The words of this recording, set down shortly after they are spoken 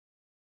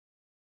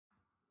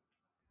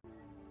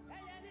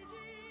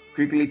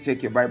quickly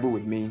take your Bible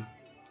with me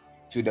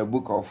to the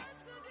book of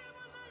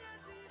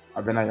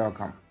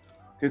Abenayokam.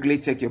 Quickly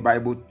take your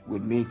Bible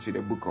with me to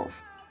the book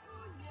of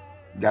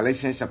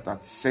Galatians chapter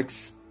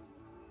 6.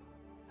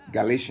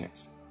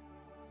 Galatians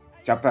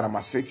chapter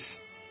number 6,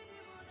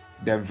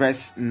 the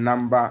verse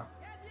number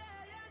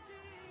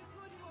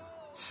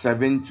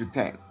 7 to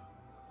 10.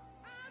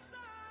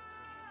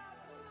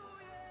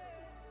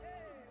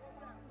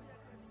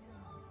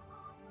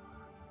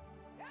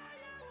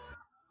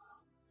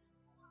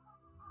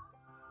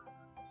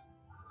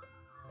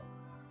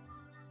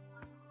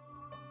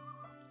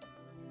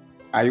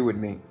 Are you with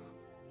me?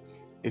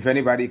 If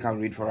anybody can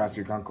read for us,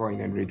 you can call in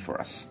and read for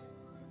us.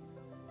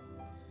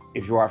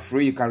 If you are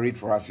free, you can read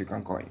for us, you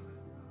can call in.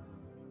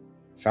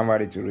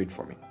 Somebody to read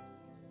for me.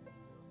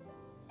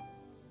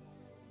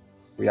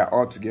 We are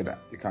all together.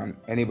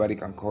 Anybody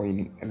can call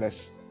in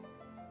unless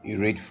you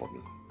read for me.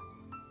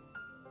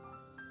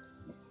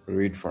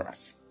 Read for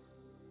us.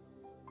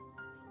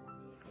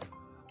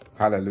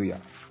 Hallelujah.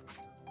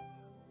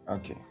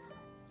 Okay.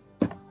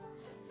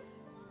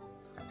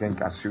 I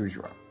think as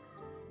usual.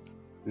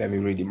 Let me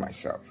read it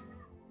myself.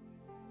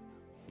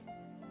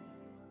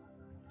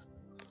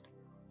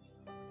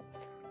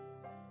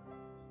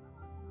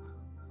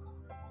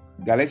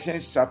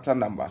 Galatians chapter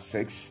number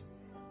 6,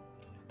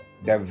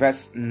 the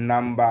verse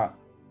number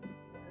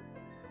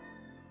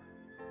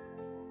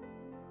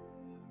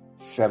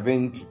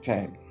 7 to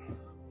 10.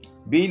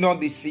 Be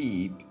not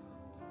deceived,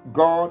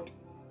 God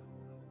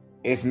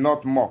is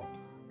not mocked.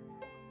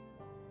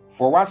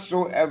 For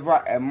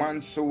whatsoever a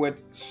man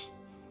soweth,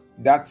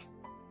 that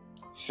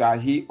shall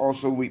he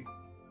also reap.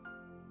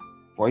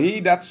 For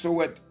he that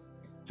soweth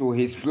to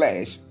his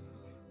flesh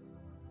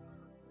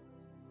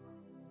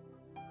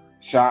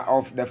shall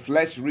of the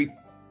flesh reap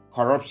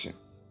corruption.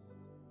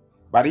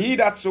 But he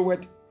that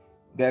soweth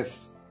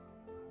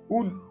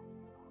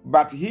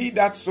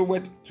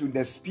to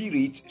the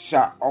Spirit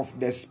shall of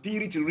the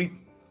Spirit reap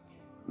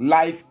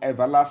life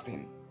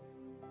everlasting.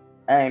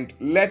 And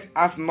let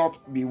us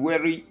not be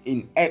weary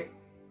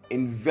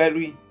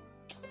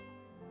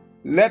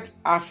let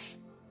us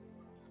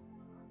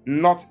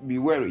not be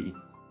weary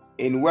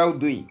in well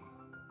doing,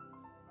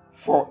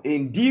 for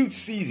in due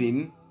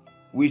season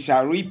we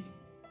shall reap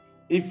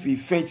if we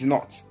faint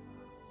not.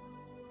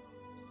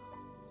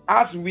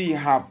 As we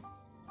have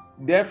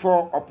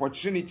therefore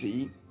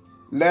opportunity,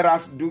 let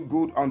us do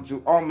good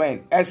unto all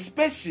men,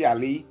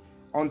 especially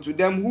unto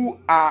them who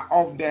are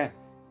of the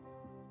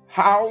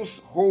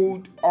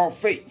household of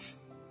faith.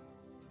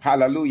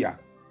 Hallelujah.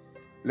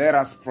 Let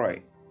us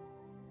pray.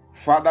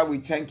 Father, we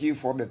thank you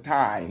for the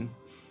time.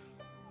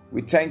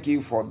 We thank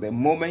you for the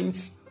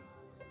moment.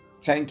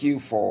 Thank you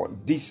for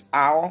this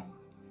hour.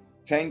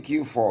 Thank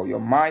you for your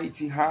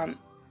mighty hand.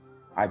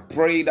 I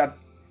pray that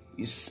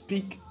you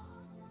speak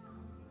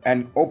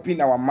and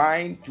open our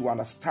mind to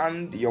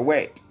understand your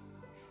word,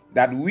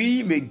 that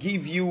we may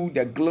give you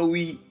the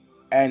glory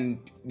and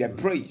the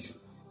praise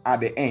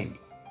at the end.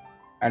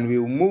 And we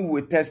will move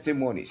with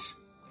testimonies.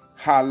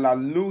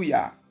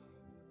 Hallelujah.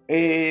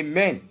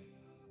 Amen.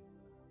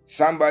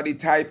 Somebody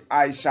type,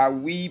 I shall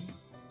weep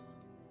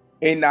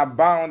in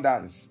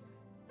abundance.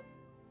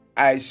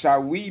 I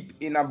shall weep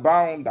in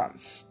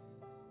abundance.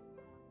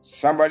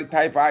 Somebody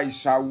type, I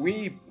shall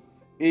weep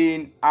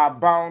in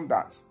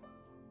abundance.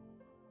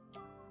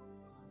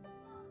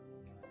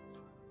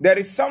 There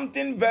is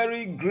something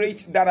very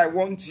great that I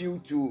want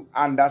you to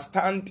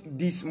understand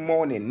this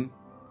morning.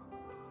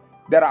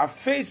 There are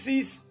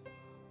phases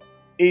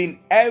in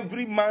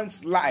every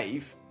man's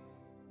life.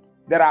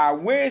 There are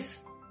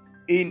ways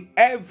in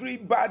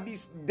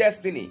everybody's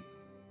destiny.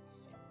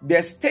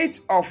 The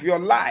state of your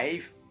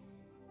life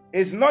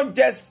is not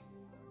just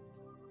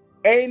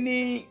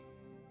any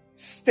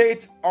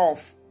state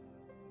of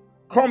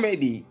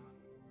comedy.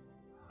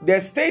 The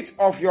state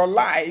of your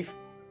life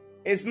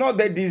is not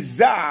the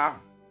desire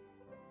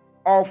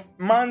of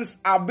man's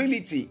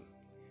ability.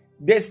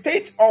 The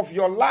state of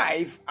your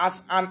life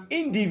as an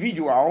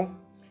individual,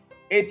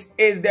 it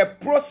is the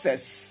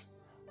process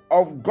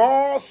of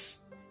God's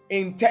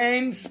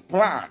intense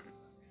plan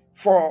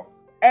for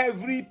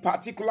every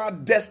particular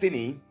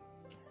destiny.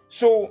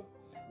 So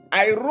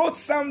I wrote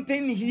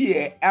something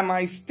here and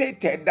I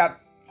stated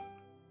that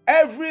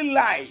every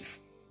life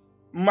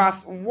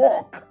must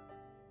walk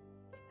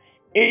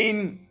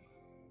in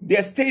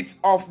the state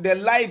of the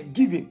life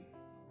giving.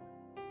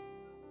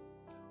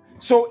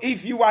 So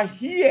if you are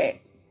here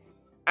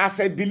as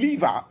a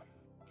believer,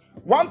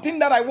 one thing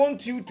that I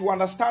want you to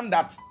understand,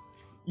 that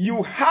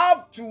you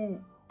have to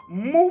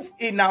move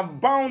in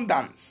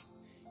abundance.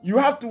 You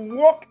have to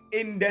walk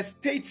in the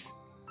states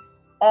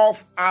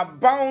of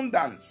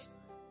abundance.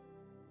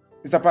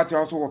 Mr. Pat, you're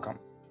also welcome.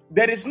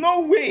 There is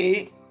no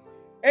way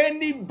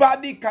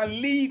anybody can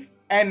live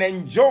and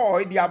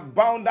enjoy the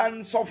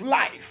abundance of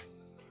life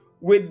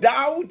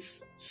without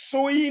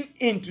sowing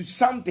into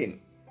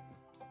something.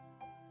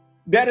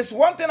 There is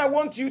one thing I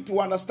want you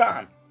to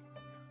understand,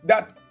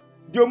 that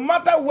no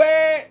matter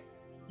where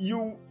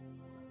you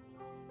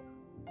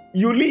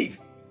live,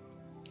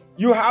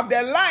 you have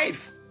the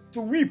life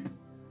to reap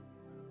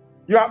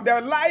You have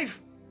the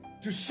life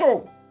to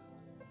sow.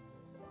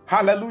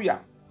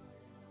 Hallelujah.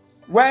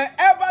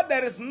 Wherever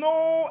there is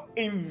no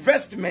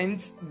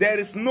investment, there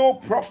is no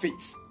profit.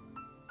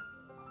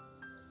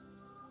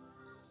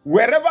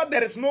 Wherever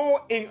there is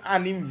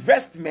an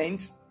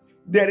investment,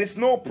 there is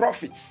no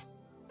profits.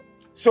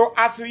 So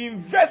as you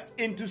invest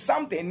into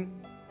something,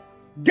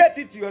 get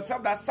it to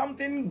yourself that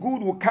something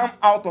good will come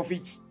out of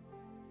it.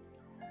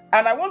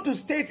 And I want to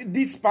state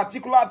this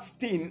particular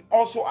thing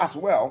also as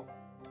well,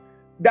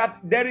 that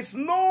there is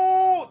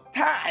no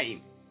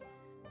time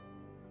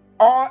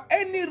or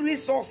any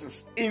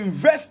resources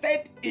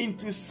invested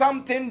into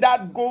something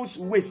that goes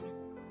waste.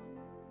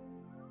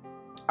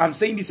 I'm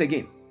saying this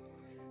again.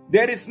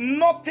 There's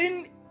no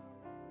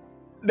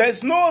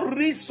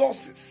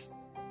resources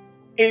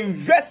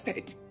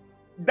invested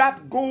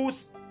that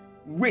goes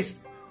waste.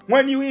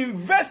 When you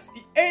invest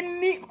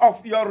any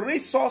of your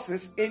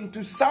resources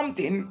into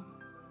something,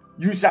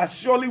 you shall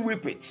surely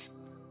reap it.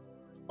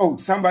 Oh,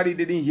 somebody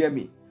didn't hear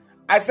me.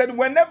 I said,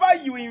 whenever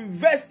you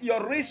invest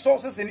your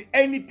resources in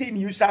anything,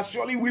 you shall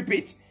surely reap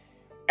it.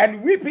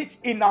 And reap it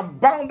in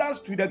abundance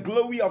to the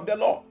glory of the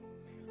Lord.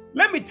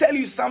 Let me tell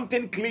you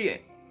something clear.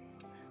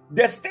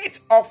 The state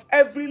of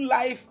every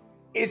life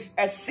is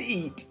a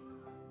seed.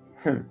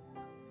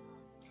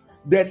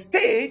 The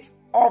state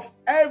of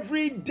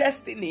every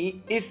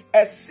destiny is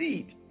a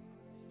seed.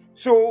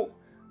 So,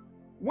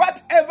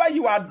 whatever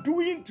you are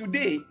doing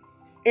today,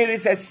 it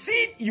is a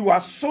seed you are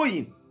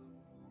sowing.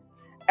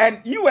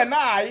 And you and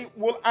I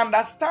will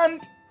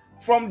understand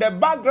from the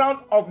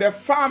background of the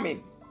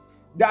farming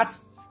that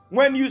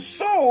when you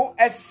sow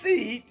a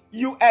seed,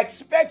 you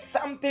expect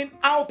something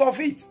out of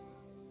it.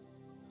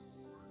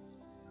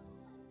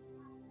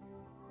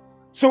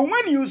 So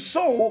when you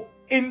sow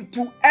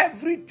into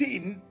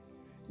everything,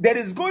 there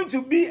is going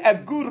to be a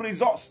good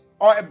result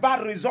or a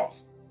bad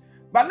result.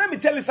 But let me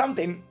tell you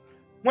something.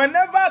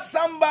 Whenever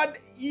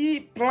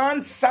somebody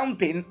plants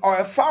something or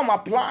a farmer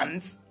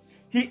plants,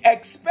 he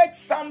expects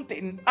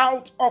something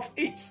out of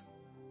it.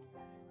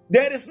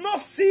 There is no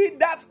seed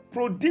that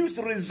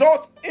produces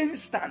result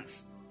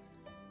instant.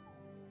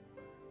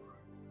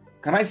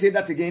 Can I say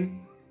that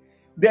again?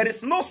 There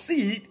is no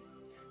seed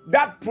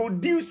that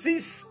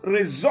produces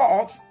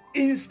results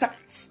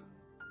instant.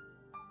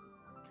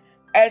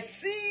 A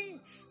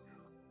seed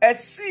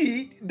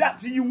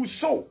that you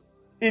sow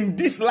in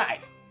this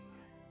life,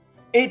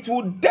 it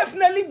will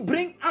definitely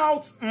bring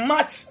out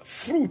much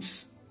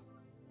fruits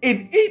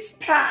in its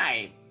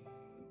time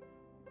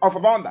of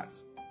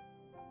abundance.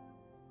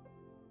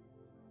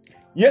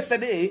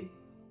 Yesterday,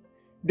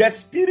 the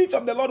Spirit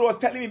of the Lord was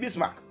telling me,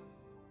 Bismark,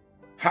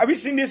 have you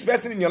seen this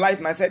person in your life?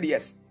 And I said,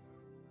 yes.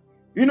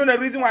 You know the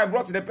reason why I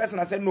brought the person?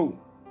 I said, no.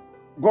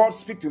 God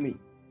speak to me.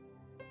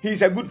 He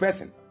is a good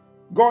person.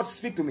 God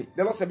speak to me.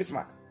 The Lord said,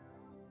 Bismark,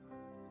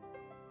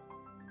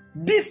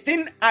 this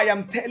thing I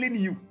am telling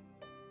you,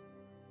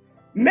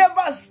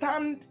 never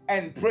stand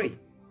and pray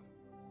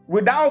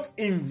without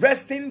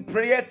investing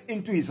prayers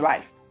into his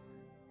life.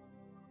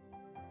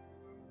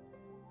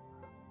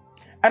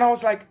 And I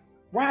was like,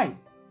 why?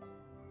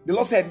 The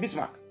Lord said,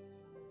 Bismark,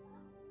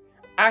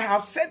 I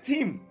have set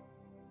him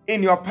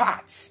in your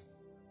paths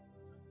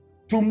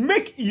to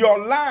make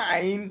your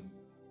line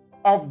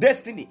of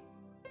destiny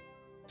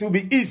to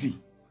be easy.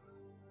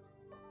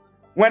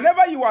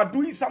 Whenever you are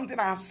doing something,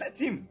 I have set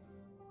him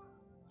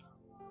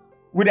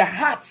with a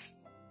heart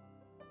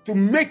to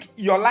make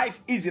your life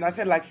easy. And I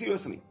said, like,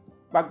 seriously.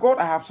 But God,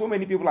 I have so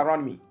many people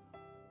around me.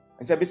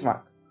 And said,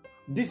 Bismark,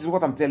 this is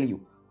what I'm telling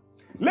you.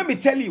 Let me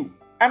tell you.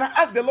 And I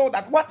asked the Lord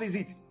that, what is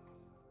it?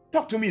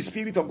 Talk to me,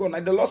 Spirit of God.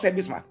 And the Lord said,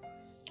 Bismark,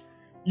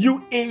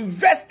 you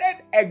invested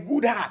a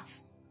good heart.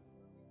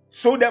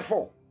 So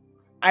therefore,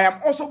 I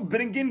am also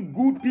bringing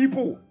good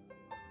people.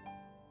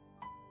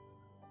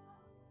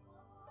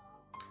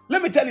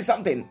 Let me tell you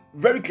something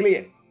very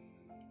clear.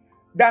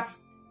 That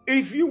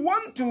if you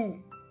want to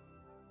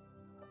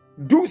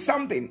do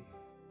something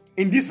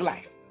in this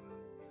life,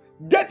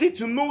 get it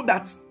to know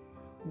that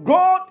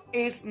God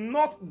is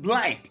not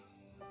blind.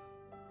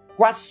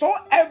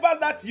 Whatsoever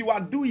that you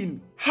are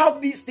doing,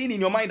 have this thing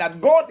in your mind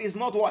that God is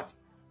not what?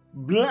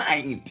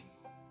 Blind.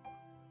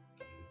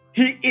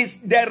 He is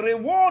the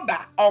rewarder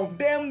of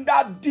them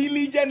that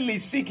diligently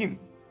seek him.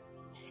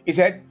 He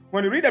said,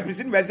 when you read the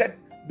preceding verse, said,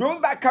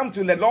 those that come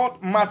to the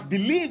Lord must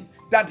believe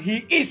that he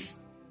is.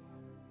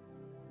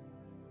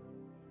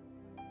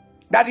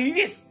 That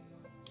he is.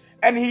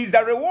 And he is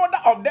the rewarder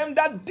of them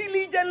that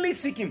diligently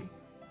seek him.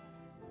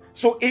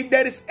 So if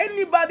there is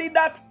anybody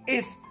that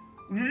is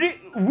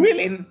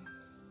willing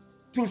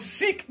to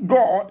seek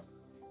God,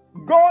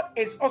 God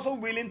is also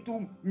willing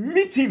to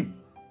meet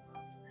him.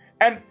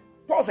 And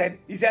Paul said,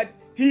 he said,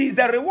 he is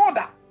the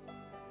rewarder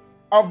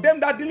of them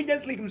that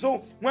diligently seek him.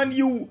 So when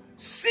you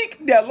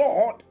seek the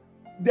Lord,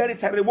 there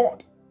is a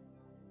reward.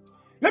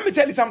 Let me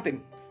tell you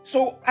something.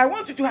 So I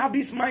want you to have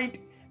this mind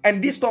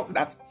and this thought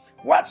that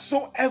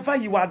whatsoever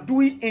you are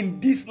doing in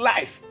this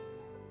life,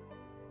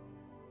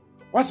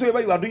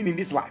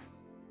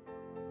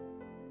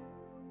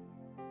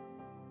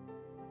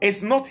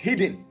 it's not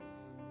hidden.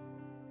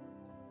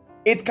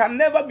 It can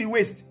never be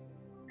wasted.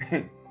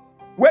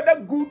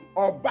 Whether good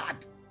or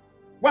bad,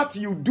 what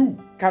you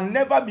do can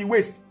never be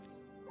wasted.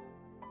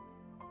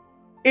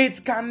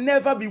 It can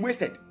never be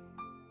wasted.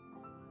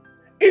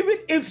 Even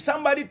if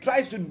somebody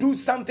tries to do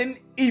something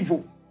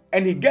evil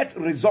and he gets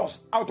results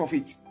out of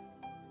it,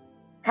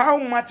 how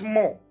much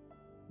more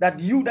that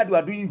you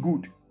are doing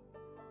good?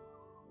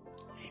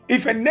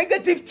 If a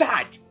negative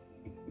charge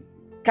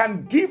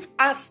can give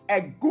us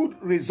a good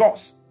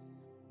result,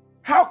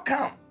 how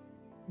come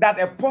that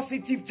a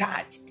positive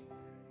charge?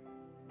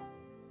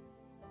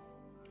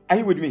 Are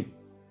you with me?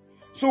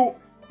 So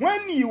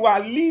when you are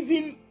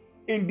living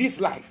in this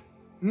life,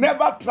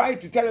 never try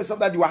to tell yourself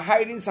that you are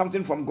hiding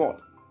something from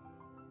God.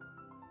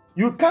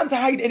 You can't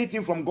hide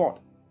anything from God.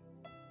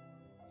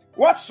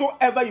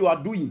 Whatsoever you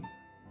are doing,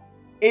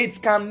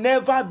 it can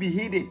never be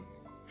hidden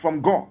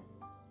from God.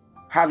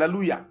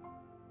 Hallelujah.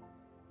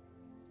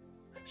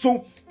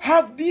 So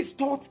have this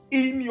thought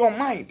in your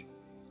mind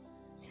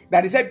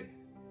that he said,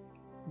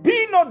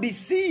 be not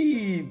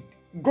deceived,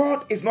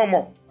 God is no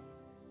more.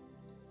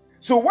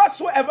 So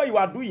whatsoever you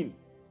are doing,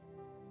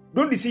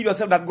 don't deceive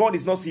yourself that God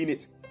is not seeing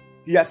it.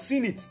 He has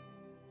seen it.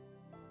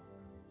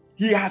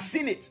 He has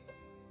seen it.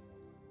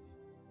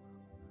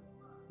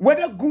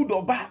 Whether good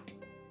or bad,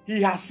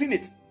 he has seen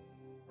it.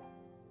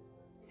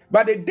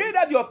 But the day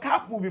that your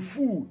cup will be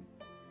full,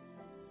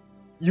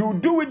 you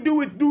do it.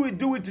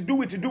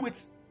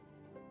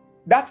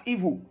 That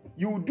evil,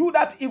 you do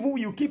that evil,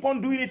 you keep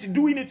on doing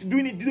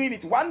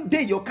it. One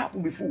day your cup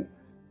will be full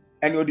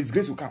and your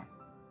disgrace will come.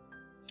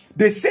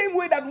 The same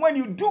way that when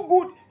you do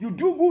good,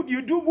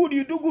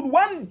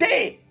 one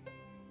day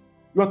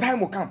your time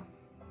will come.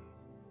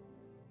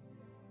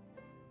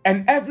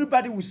 And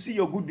everybody will see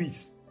your good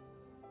deeds.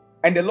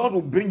 And the Lord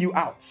will bring you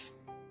out.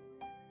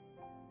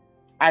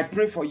 I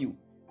pray for you.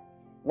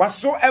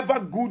 Whatsoever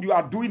good you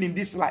are doing in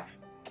this life,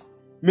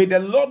 may the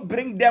Lord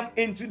bring them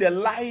into the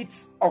light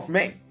of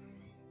men.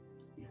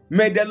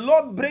 May the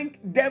Lord bring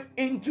them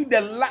into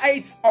the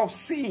light of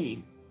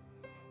seeing.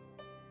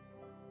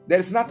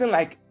 There's nothing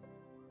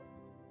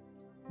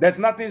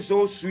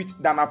so sweet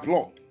than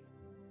applaud.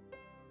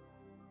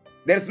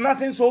 There's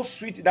nothing so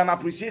sweet than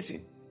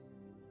appreciation.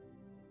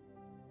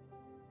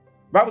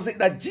 Bible says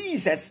that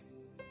Jesus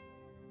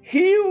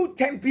healed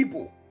 10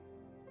 people.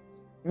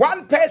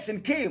 One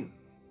person came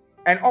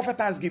and offered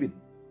thanksgiving.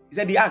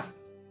 He asked,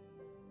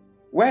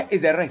 where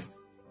is the rest?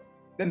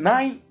 The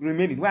 9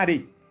 remaining, where are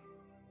they?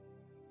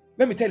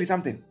 Let me tell you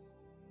something.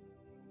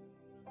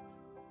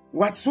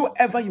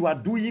 Whatsoever you are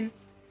doing,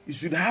 you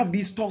should have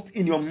this thought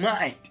in your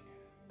mind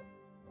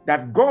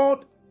that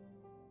God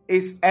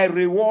is a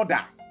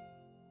rewarder.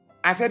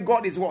 I said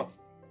God is what?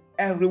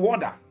 A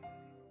rewarder.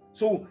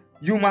 So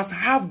you must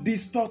have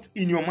this thought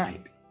in your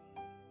mind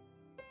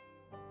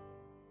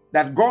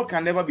that God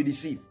can never be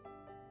deceived.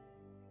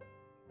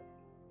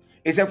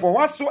 He said, for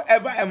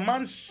whatsoever a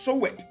man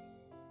soweth,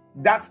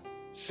 that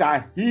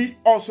shall he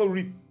also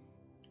reap.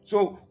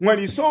 So when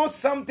you sow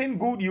something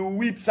good, you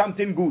reap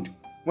something good.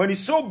 When you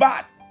sow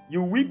bad,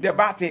 you reap the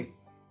bad thing.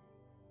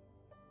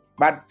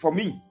 But for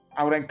me,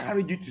 I would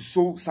encourage you to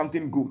sow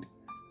something good,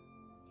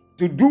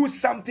 to do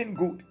something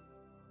good.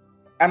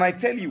 And I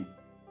tell you,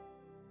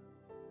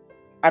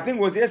 I think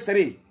it was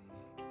yesterday,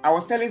 I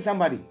was telling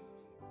somebody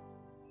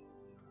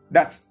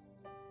that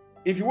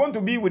if you want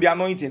to be with the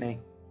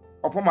anointing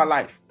upon my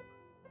life,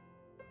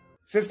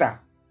 sister,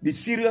 be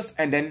serious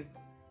and then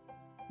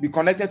be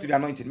connected to the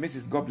anointing.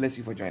 Mrs. God bless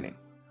you for joining.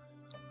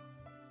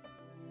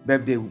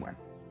 Birthday woman.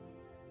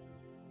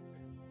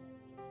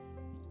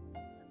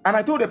 And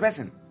I told the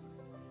person,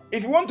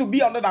 if you want to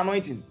be under the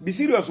anointing, be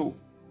serious.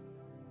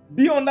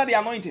 Be under the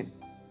anointing.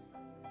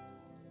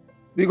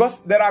 Because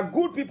there are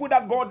good people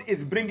that God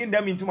is bringing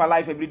them into my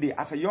life every day.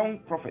 As a young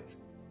prophet,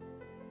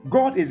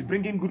 God is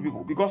bringing good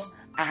people because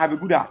I have a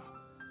good heart.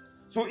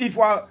 So if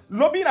you are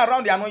lobbying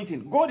around the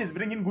anointing, God is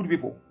bringing good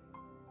people.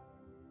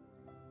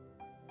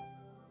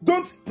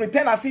 Don't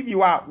pretend as if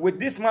you are with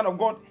this man of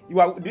God,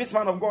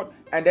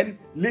 and then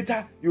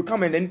later you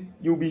come and then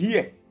you'll be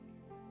here.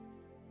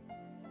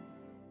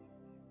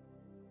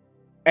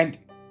 And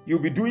you'll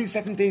be doing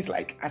certain things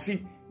like as if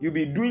you'll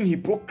be doing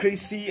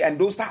hypocrisy and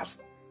those stuffs.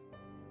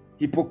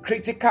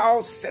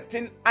 Hypocritical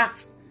certain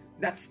acts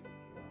that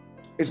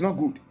is not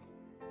good.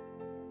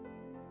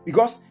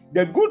 Because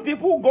the good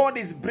people God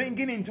is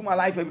bringing into my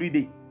life every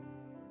day,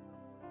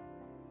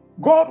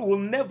 God will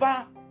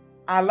never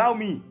allow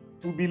me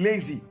to be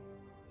lazy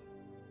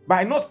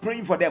by not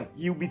praying for them.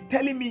 He'll be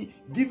telling me,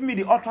 give me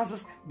the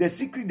utterances, the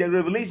secret, the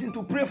revelation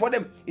to pray for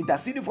them,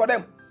 interceding for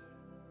them.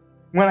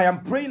 When I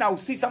am praying, I'll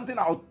see something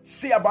I'll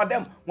say about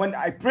them. When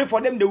I pray for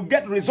them, they will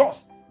get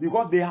results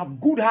because they have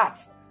good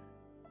hearts.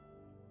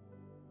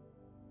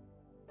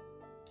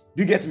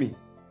 Do you get me?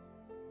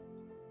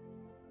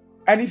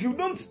 And if you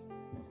don't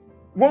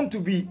want to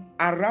be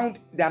around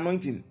the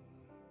anointing,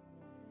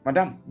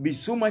 madam, be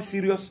so much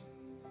serious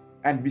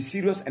and be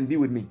serious and be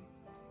with me.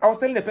 I was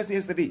telling the person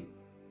yesterday,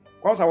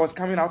 whilst I was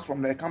coming out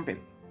from the camping,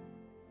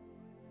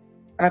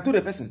 and I told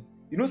the person,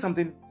 you know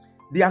something?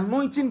 The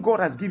anointing God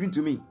has given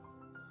to me,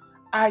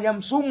 I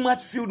am so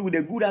much filled with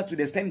a good heart to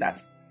the extent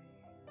that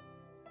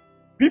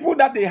people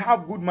that they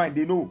have good mind,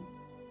 they know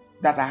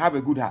that I have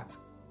a good heart.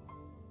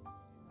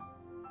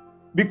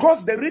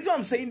 Because the reason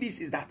I'm saying this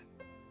is that,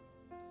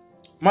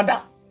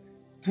 madam,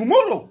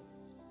 tomorrow,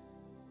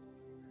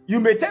 you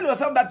may tell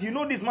yourself that you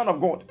know this man of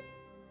God.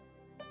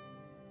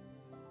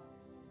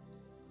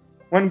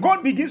 When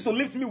God begins to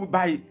lift me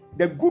by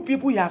the good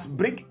people He has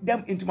bring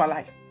them into my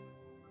life,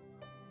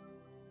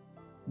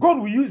 God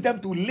will use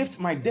them to lift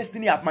my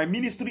destiny up, my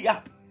ministry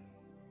up.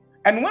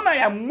 And when I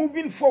am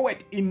moving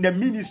forward in the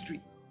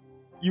ministry,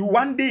 you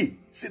one day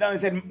sit down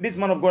and say, this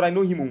man of God, I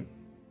know him.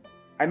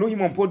 I know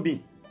him on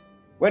Podbean.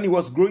 When he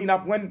was growing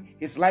up, when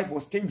his life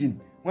was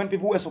changing, when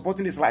people were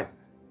supporting his life,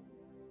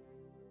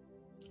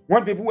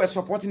 when people were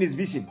supporting his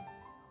vision.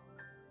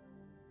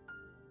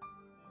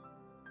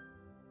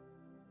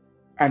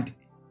 And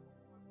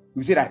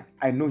you say that,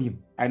 I know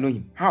him. I know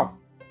him. How?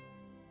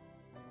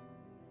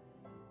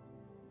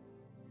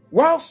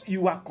 Whilst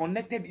you are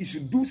connected, you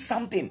should do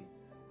something.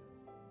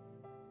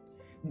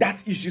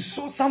 That you should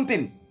sow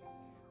something.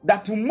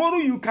 That tomorrow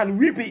you can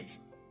reap it.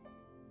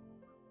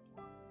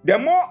 The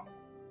more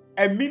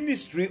a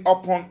ministry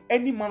upon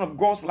any man of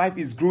God's life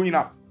is growing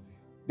up,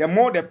 the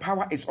more the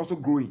power is also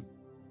growing.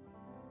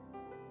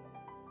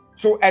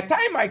 So a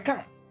time I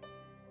come,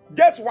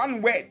 just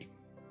one word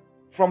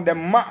from the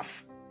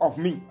mouth of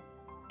me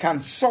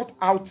can sort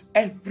out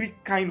every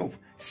kind of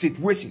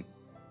situation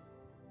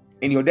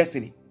in your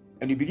destiny,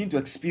 and you begin to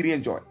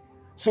experience joy.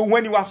 So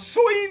when you are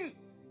sowing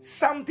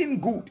something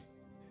good,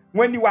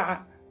 when you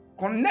are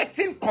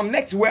connecting,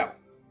 connect well.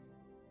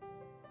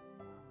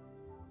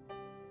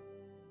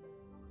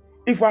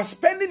 If you are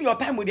spending your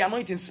time with the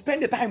anointing,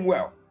 spend the time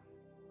well.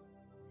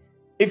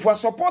 If you are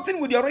supporting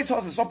with your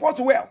resources, support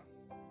well.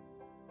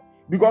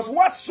 Because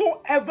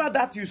whatsoever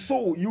that you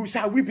sow, you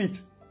shall reap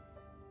it.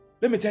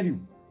 Let me tell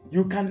you,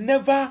 you can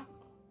never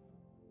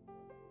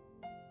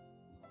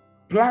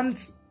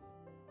plant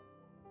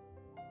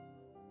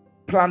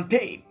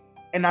plantain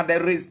and at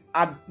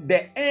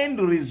the end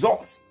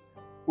result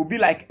will be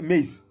like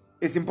maize.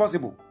 It's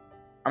impossible.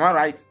 Am I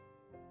right?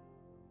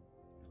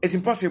 It's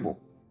impossible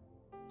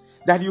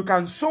that you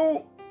can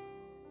sow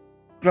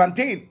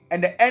plantain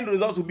and the end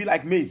results will be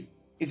like maize.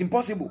 It's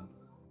impossible.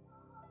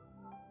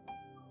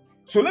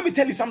 So let me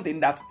tell you something,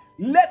 that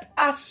let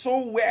us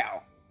sow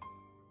well.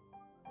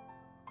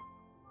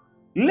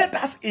 Let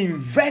us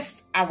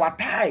invest our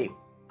time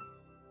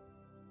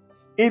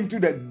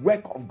into the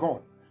work of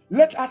God.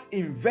 Let us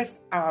invest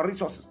our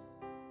resources.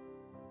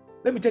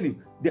 Let me tell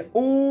you, the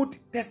Old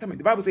Testament,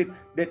 the Bible says,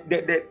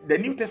 the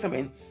New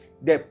Testament,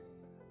 the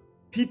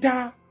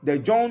Peter, the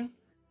John,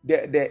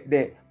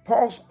 the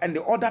Paul, and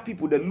the other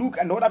people, the Luke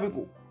and the other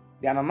people,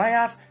 the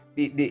Ananias,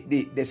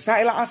 the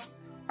Silas,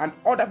 and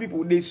other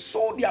people, they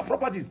sold their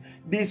properties,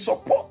 they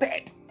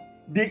supported,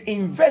 they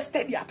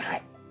invested their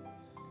time.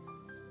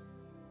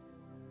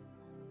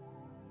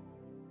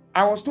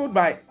 I was told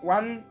by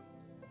one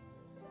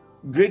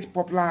great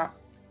popular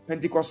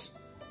Pentecost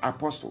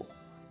apostle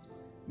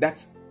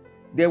that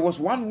there was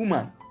one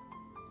woman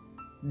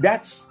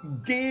that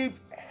gave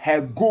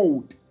her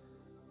gold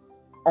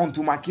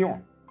unto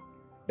Makion,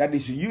 that they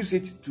should use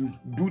it to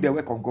do the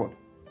work of God.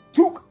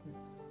 Took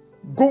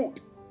gold,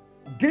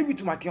 gave it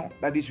to Makion,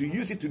 that they should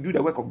use it to do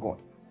the work of God.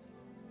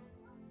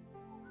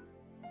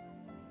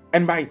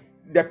 And by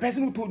the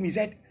person who told me,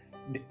 said,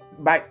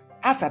 by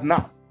us at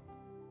now,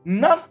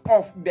 none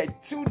of the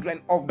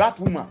children of that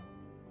woman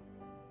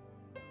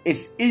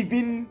is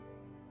even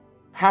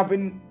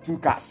having 2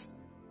 cars.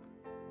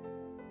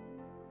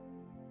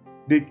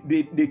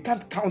 They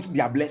can't count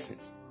their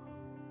blessings.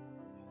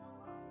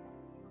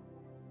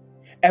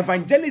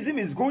 Evangelism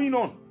is going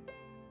on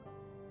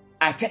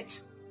at church.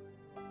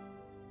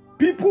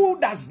 People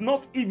does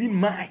not even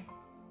mind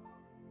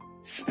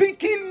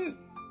speaking,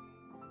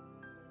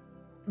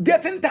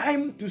 getting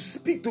time to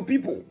speak to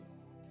people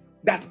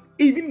that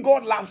even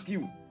God loves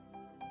you.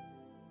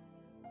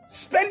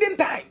 Spending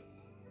time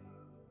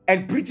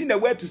and preaching the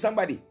word to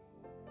somebody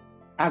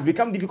has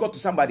become difficult to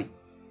somebody.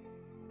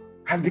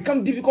 Has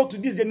become difficult to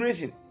this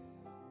generation.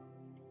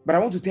 But I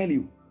want to tell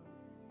you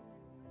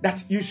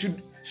that you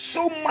should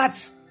so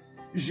much,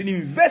 you should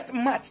invest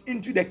much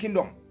into the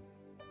kingdom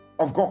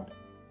of God.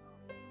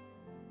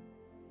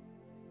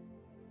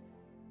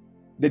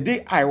 The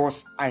day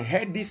I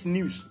heard this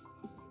news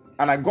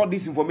and I got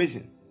this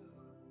information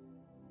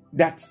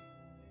that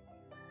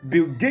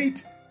Bill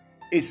Gates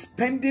is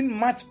spending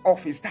much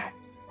of his time.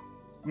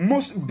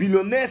 Most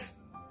billionaires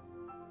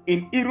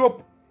in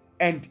Europe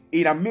and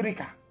in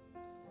America,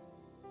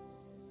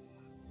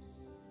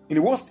 in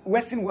the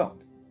Western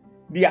world,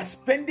 they are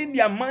spending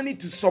their money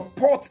to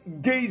support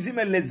gayism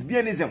and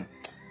lesbianism.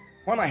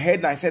 When I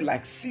heard that, I said,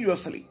 like,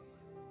 seriously?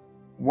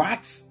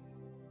 What?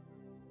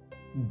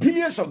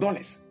 Billions of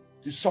dollars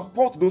to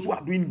support those who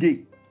are doing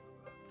gay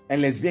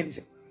and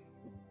lesbianism.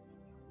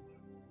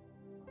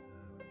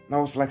 And I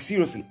was like,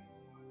 seriously?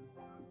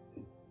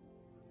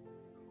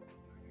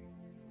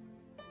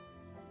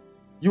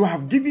 You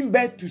have given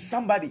birth to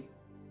somebody.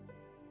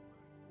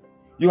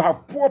 You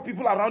have poor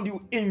people around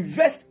you.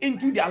 Invest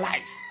into their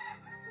lives.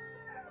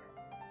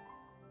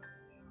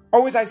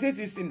 Always I say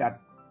this thing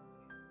that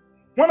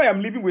when I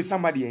am living with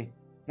somebody,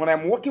 when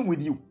I'm working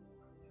with you,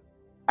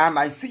 and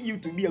I see you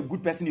to be a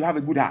good person, you have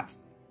a good heart,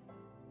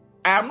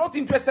 I am not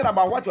interested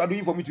about what you are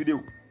doing for me today.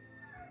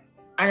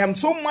 I am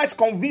so much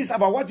convinced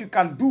about what you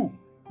can do,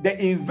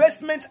 the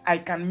investment I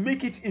can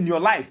make it in your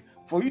life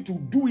for you to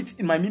do it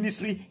in my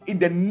ministry in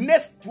the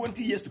next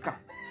 20 years to come.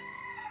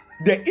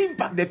 The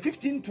impact, the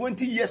 15,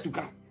 20 years to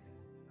come.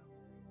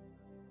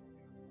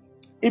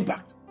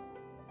 Impact.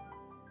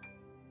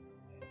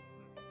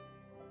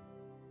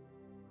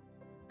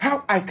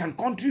 How I can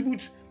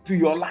contribute to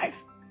your life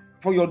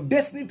for your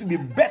destiny to be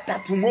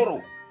better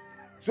tomorrow,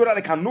 so that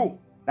I can know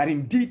that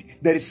indeed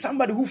there is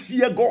somebody who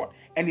fears God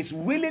and is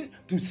willing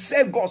to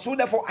serve God. So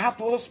therefore, I have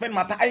to also spend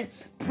my time,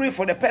 pray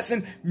for the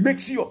person, make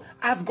sure,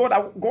 ask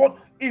God, God,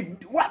 if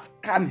what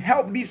can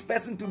help this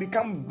person to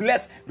become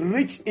blessed,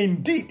 rich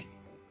indeed.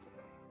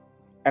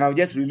 And I'll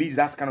just release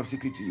that kind of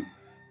secret to you.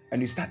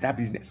 And you start that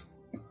business.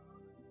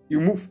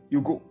 You move,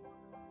 you go.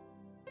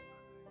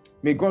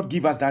 May God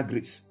give us that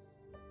grace.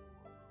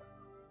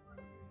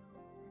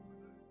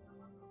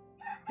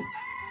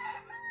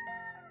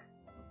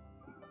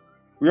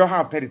 We all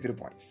have 33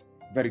 points.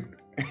 Very good.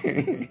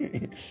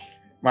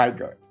 My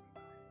God.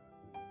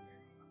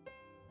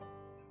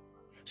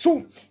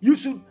 So you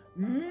should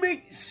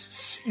make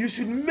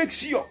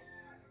sure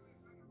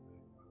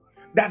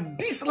that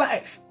this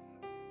life,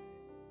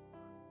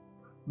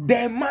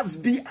 there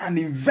must be an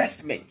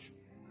investment.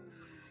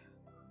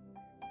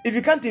 If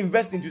you can't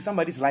invest into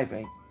somebody's life,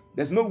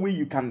 there's no way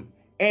you can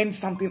earn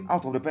something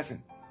out of the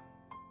person.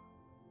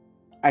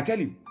 I tell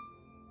you,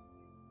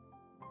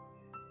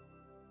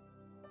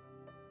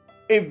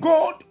 if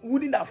God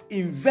wouldn't have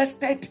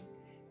invested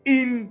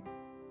in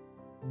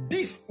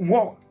this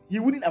world, he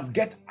wouldn't have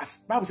get us.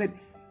 The Bible said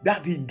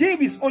that he gave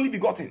his only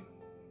begotten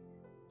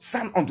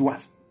son unto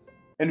us,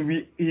 and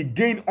he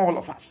gained all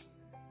of us.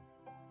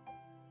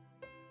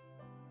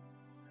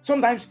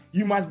 Sometimes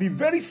you must be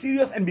very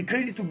serious and be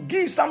crazy to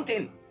give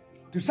something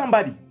to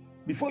somebody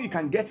before you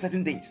can get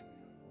certain things.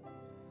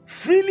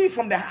 Freely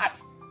from the heart.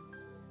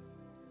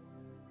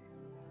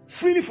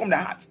 Freely from the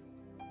heart.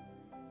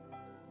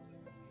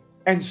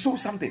 And show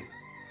something.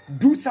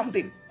 Do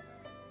something.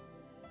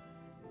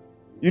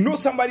 You know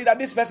somebody that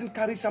this person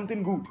carries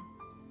something good.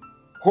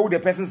 Hold the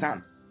person's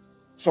hand.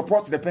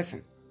 Support the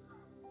person.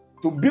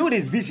 To build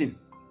his vision.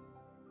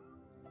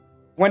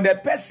 When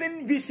the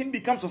person's vision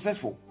becomes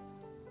successful,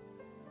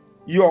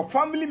 your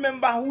family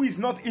member who is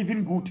not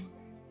even good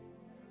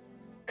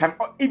can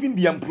even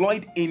be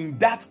employed in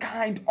that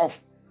kind of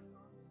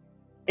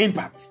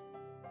impact.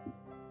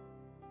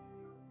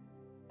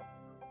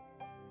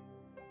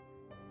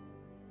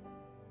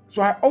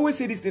 So I always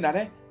say this thing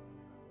that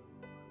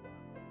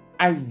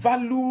I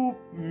value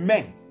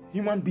men,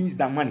 human beings,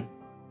 than money.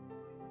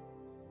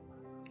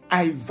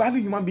 I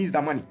value human beings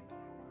than money.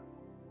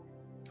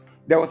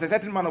 There was a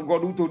certain man of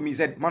God who told me, he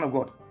said, man of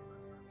God,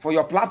 for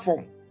your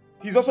platform,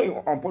 he's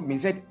also on board me. He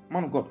said,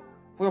 man of God,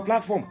 for your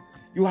platform,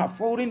 you have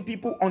foreign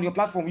people on your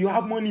platform. You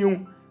have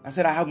money. I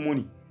said, I have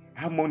money.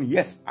 I have money.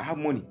 Yes, I have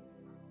money.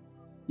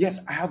 Yes,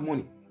 I have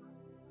money.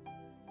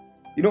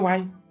 You know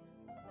why?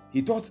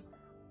 He thought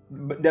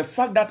the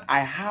fact that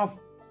I have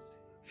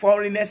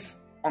foreigners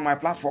on my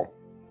platform,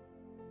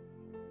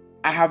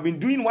 I have been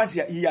doing what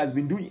he has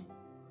been doing.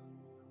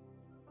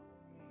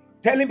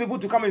 Telling people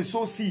to come and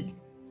sow seed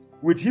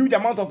with huge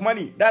amount of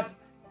money that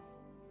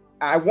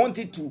I want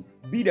it to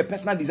be the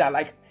personal desire.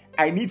 Like,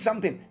 I need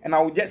something, and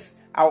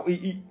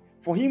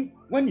for him,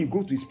 when you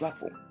go to his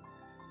platform,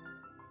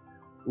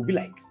 it will be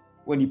like,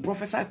 when he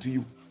prophesied to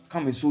you,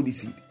 come and sow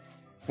this seed.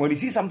 When he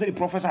sees something he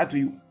prophesied to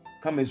you,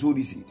 come and sow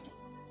this seed.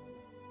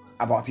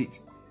 About it.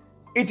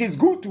 It is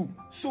good to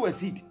sow a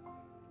seed.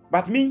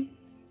 But me,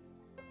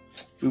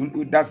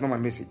 that's not my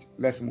message.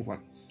 Let's move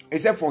on. He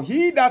said, for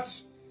he that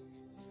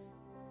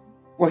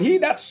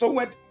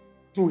soweth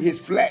to his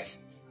flesh,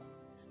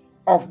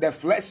 of the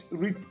flesh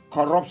reap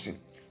corruption.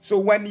 So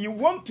when you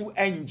want to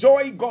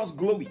enjoy God's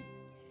glory,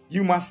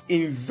 you must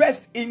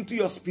invest into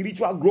your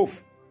spiritual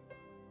growth.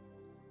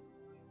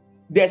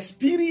 The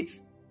spirit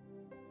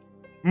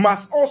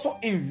must also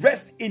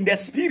invest in the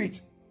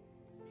spirit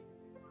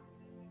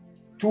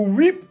to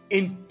reap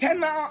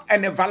eternal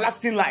and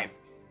everlasting life.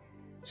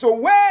 So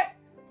where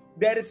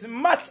there is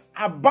much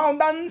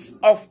abundance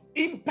of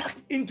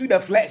impact into the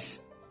flesh,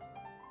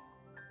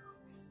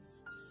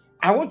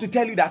 I want to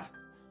tell you that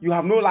you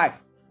have no life.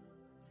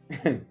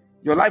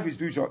 Your life is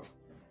too short.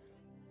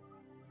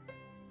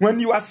 When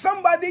you are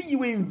somebody,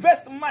 you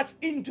invest much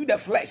into the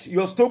flesh,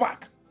 your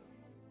stomach,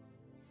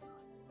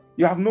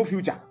 you have no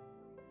future.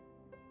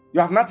 You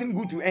have nothing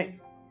good to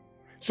earn.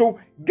 So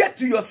get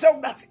to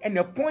yourself that in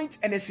a point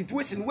and a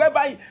situation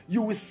whereby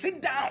you will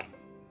sit down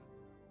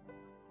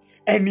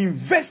and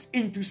invest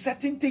into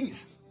certain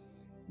things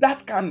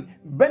that can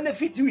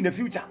benefit you in the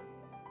future.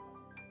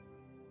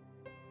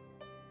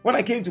 When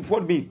I came to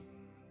Fort Bean,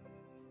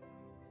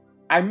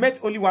 I met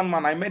only one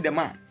man. I met the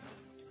man.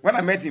 When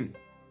I met him,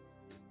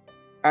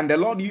 And the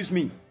Lord used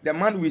me. The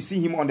man, we see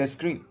him on the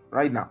screen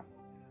right now.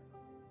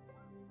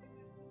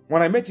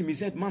 When I met him, he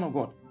said, man of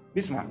God,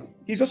 Bismark.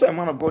 He's also a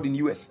man of God in the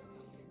US.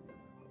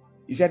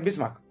 He said,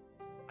 Bismark,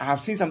 I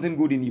have seen something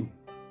good in you.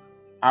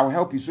 I will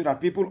help you so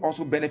that people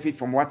also benefit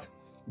from what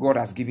God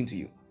has given to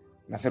you.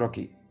 And I said,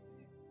 okay.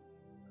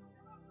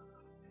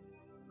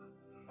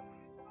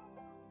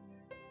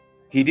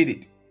 He did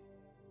it.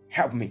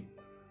 Help me.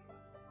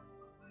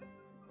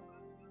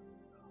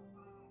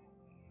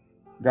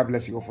 God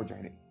bless you all for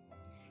joining.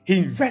 He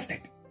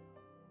invested.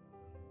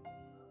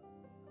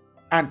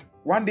 And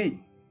one day,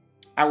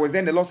 I was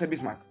there, the Lord said,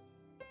 Bismark,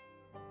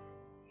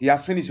 he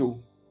has finished.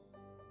 So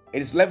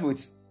it is left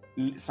with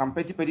some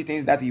petty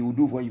things that he will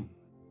do for you.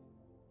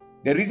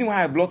 The reason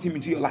why I brought him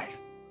into your life,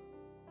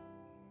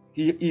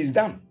 he is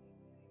done.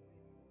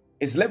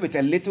 It's left with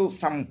a little,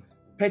 some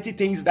petty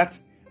things that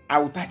I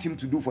will touch him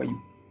to do for you.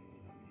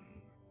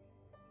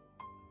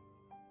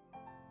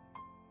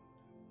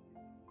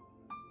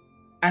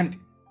 And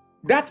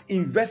that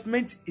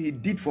investment he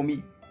did for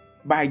me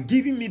by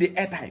giving me the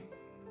airtime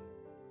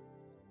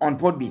on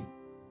Podbean.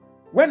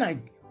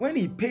 When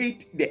he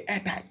paid the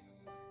airtime,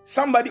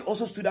 somebody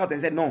also stood out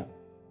and said, no,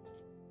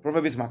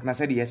 Prophet Bismark. And I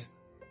said, yes.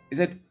 He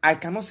said, I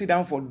cannot sit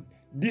down for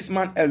this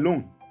man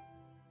alone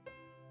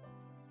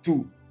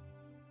to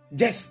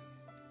just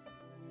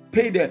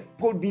pay the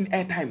Podbean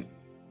airtime.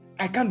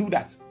 I can't do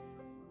that.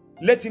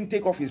 Let him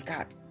take off his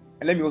card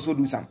and let me also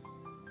do some.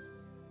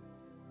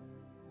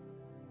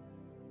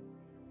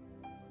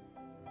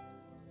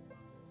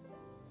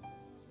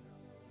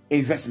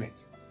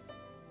 Investment.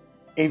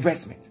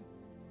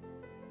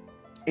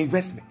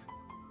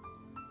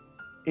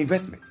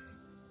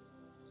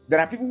 There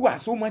are people who are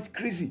so much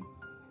crazy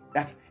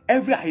that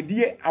every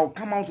idea I'll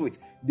come out with,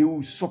 they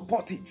will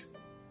support it.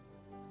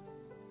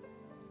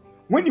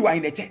 When you are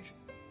in a church,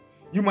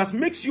 you must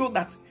make sure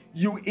that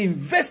you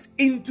invest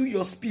into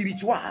your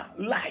spiritual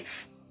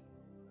life.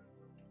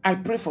 I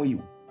pray for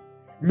you.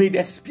 May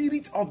the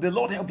Spirit of the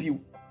Lord help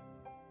you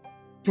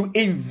to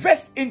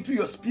invest into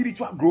your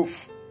spiritual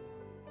growth.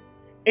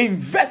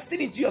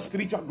 Investing into your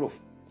spiritual growth.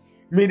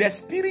 May the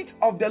Spirit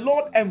of the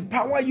Lord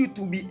empower you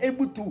to be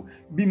able to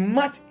be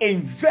much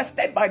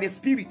invested by the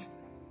Spirit.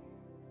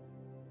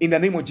 In the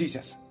name of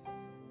Jesus.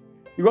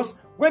 Because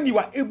when you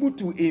are able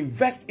to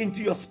invest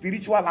into your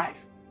spiritual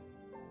life,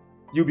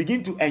 you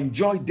begin to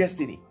enjoy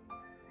destiny.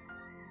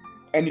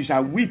 And you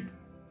shall reap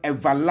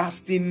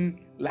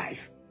everlasting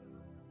life.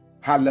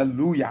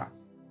 Hallelujah.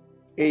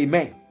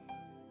 Amen.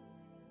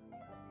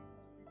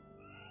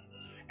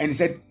 And he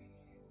said,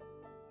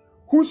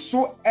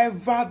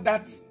 whosoever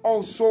that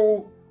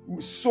also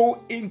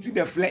sow into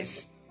the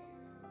flesh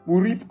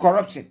will reap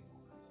corruption.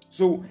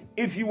 So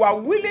if you are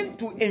willing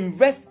to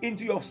invest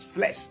into your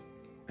flesh,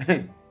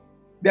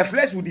 the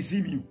flesh will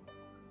deceive you.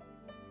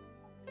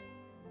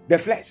 The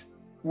flesh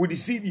will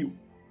deceive you.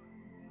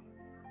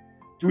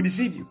 To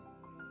deceive you.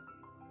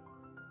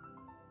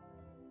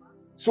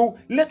 So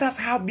let us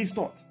have this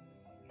thought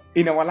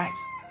in our lives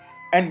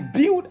and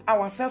build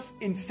ourselves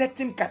in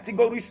certain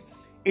categories,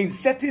 in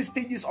certain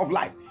stages of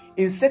life,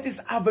 in certain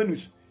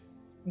avenues,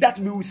 that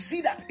we will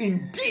see that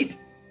indeed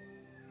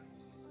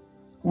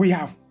we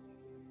have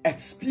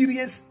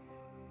experienced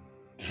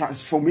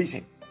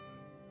transformation.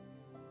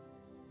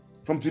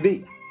 From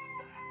today,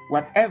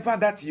 whatever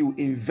that you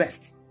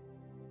invest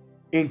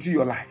into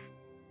your life,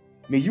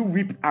 may you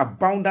reap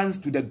abundance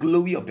to the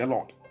glory of the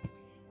Lord.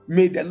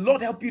 May the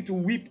Lord help you to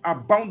reap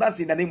abundance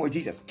in the name of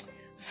Jesus.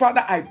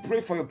 Father, I pray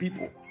for your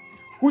people.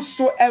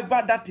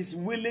 Whosoever that is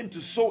willing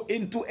to sow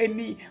into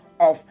any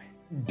of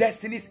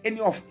destinies, any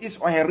of his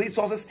or her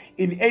resources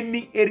in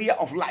any area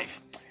of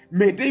life,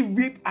 may they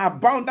reap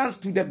abundance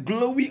to the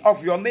glory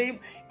of your name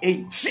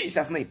in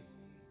Jesus' name.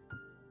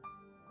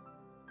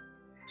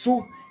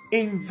 So,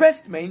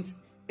 investment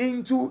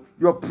into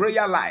your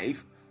prayer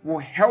life will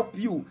help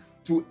you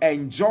to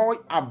enjoy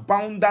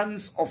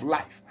abundance of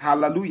life.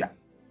 Hallelujah.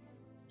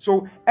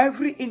 So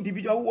every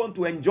individual who wants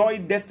to enjoy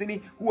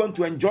destiny, who wants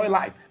to enjoy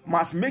life,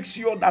 must make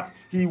sure that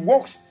he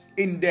walks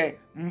in the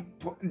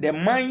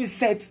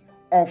mindset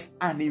of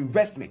an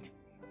investment.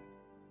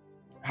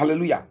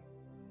 Hallelujah.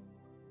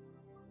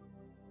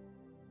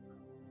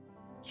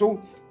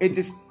 So it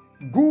is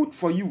good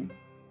for you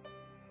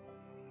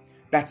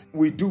that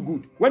we do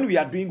good. When we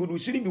are doing good, we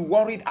shouldn't be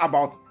worried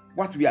about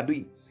what we are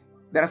doing.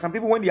 There are some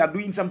people, when they are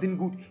doing something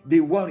good, they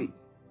worry.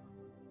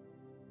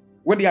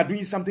 When they are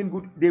doing something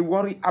good, they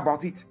worry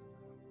about it.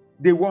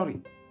 They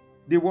worry.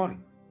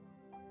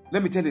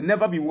 Let me tell you,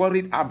 never be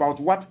worried about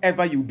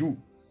whatever you do.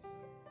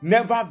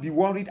 Never be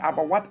worried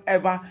about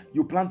whatever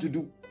you plan to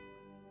do.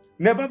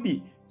 Never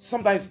be.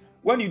 Sometimes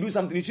when you do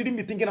something, you shouldn't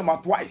be thinking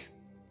about twice.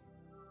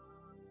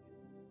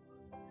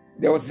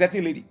 There was a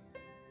certain lady,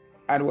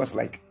 and it was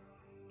like,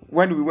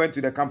 when we went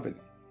to the company,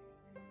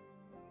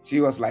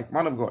 she was like,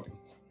 man of God,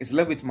 it's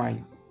left with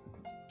my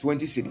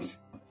 20 cedis.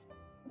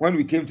 When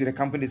we came to the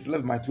company, it's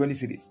left my 20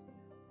 cedis.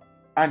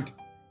 And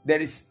there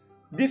is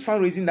this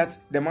fundraising that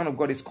the man of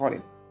God is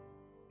calling.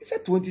 He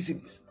said 20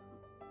 cedis.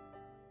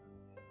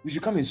 we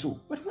should come and sow.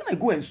 But when I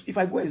go and if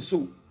I go and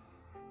sow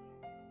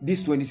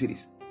these 20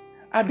 cedis,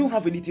 I don't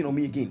have anything on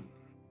me again.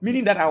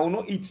 Meaning that I will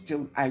not eat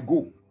till I go.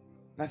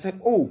 And I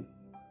said, oh,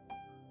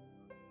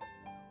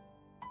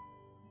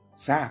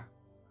 sir,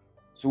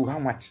 so how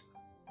much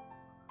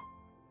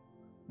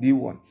do you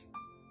want?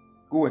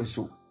 Go and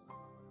sow.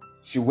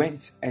 She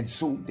went and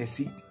sowed the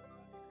seed.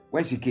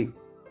 When she came,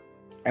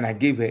 and I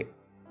gave her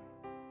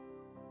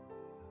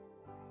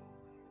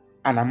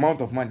an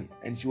amount of money,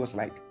 and she was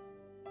like,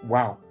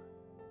 wow,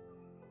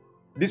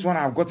 this one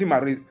I've gotten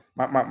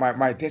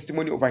my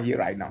testimony over here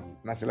right now.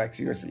 And I said, like,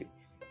 seriously.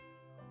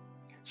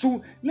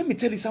 So let me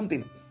tell you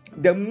something.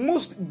 The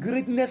most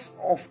greatness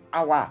of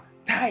our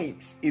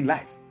times in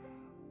life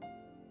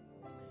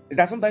is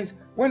that sometimes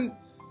when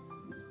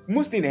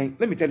most things,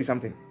 let me tell you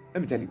something.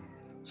 Let me tell you.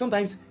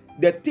 Sometimes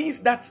the things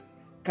that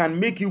can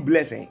make you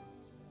blessed,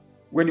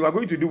 when you are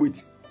going to do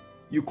it,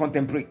 you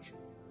contemplate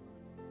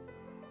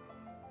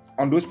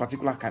on those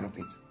particular kind of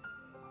things.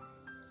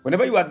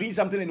 Whenever you are doing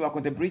something and you are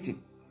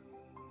contemplating,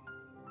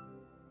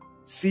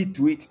 see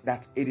to it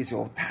that it is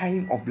your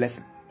time of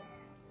blessing.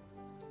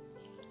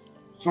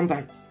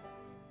 Sometimes,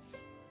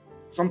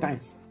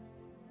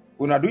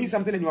 when you are doing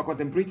something and you are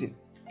contemplating,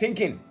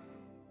 thinking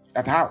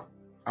that how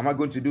am I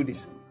going to do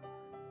this?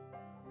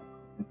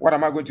 What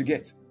am I going to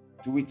get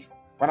to it?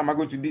 What am I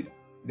going to do?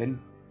 Then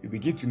you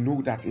begin to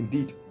know that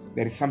indeed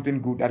there is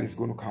something good that is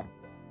going to come.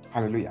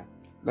 Hallelujah.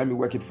 Let me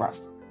work it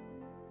fast.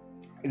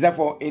 Is that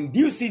for in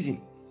due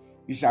season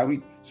you shall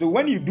reap. So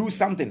when you do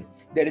something,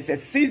 there is a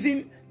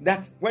season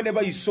that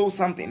whenever you sow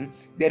something,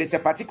 there is a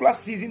particular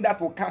season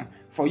that will come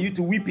for you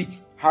to reap it.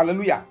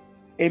 Hallelujah.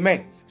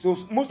 Amen. So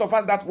most of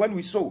us, that when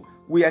we sow,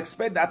 we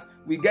expect that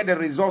we get the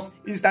results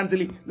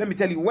instantly. Let me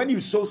tell you, when you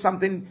sow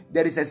something,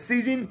 there is a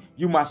season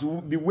you must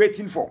be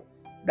waiting for.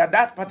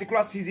 That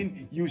particular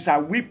season you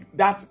shall reap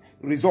that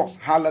results.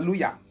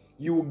 Hallelujah.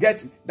 You will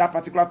get that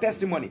particular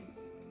testimony.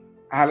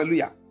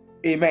 Hallelujah.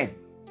 Amen.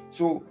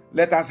 So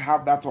let us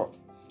have that thought.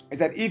 It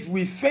said, if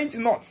we faint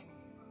not.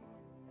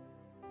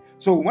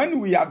 So when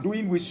we are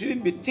doing, we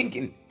shouldn't be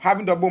thinking,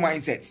 having double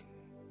mindset.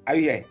 Are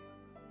you here?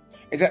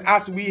 It said,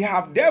 as we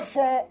have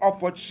therefore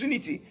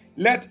opportunity,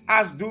 let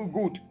us do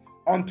good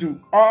unto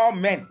all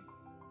men.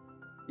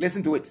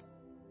 Listen to it.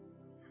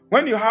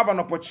 When you have an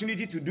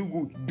opportunity to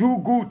do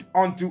good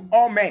unto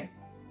all men.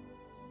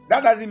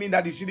 That doesn't mean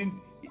that you shouldn't.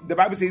 The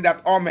Bible says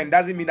that all men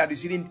doesn't mean that you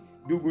shouldn't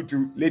do good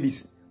to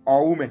ladies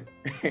or women.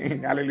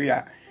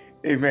 Hallelujah.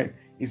 Amen.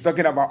 He's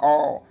talking about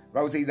all. The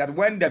Bible says that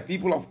when the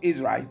people of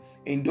Israel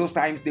in those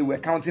times, they were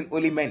counting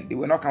only men. They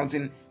were not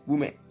counting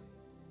women.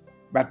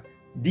 But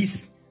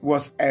this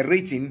was a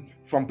rating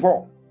from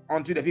Paul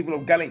unto the people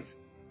of Galilee.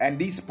 And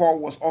this Paul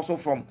was also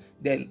from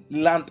the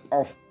land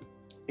of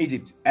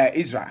Egypt,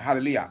 Israel.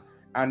 Hallelujah.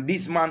 And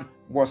this man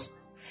was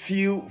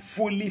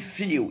fully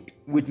filled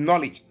with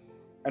knowledge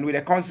and with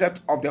the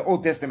concept of the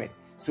Old Testament.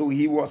 So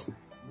he was,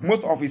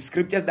 most of his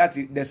scriptures,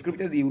 the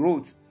scriptures he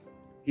wrote,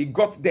 he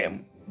got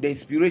them, the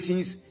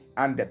inspirations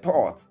and the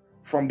thought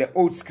from the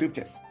old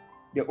scriptures,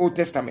 the Old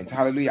Testament.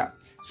 Hallelujah.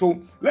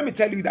 So let me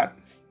tell you that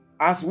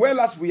as well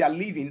as we are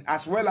living,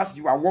 as well as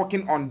you are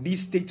walking on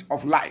this state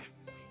of life,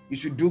 you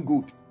should do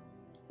good.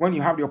 When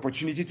you have the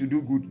opportunity to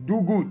do good,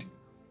 do good.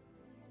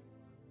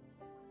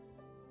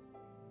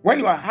 When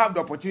you have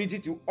the opportunity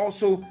to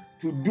also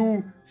to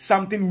do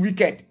something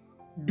wicked,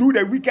 do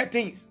the wicked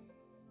things.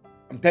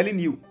 I'm telling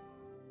you,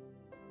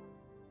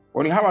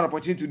 when you have an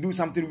opportunity to do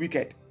something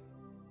wicked,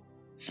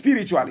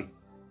 spiritually,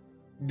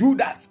 do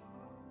that.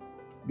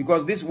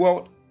 Because this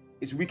world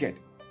is wicked.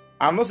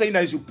 I'm not saying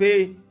that you should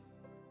pay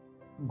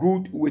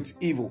good with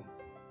evil.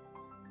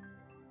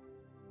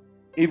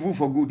 Evil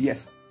for good,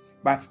 yes.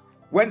 But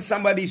when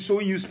somebody is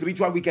showing you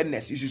spiritual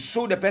wickedness, you should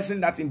show the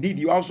person that indeed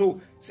you are also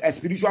a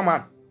spiritual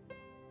man.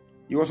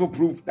 You also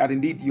prove that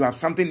indeed you have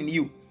something in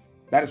you.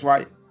 That is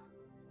why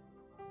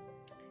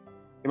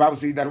the Bible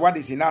says that what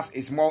is in us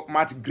is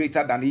much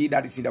greater than he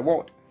that is in the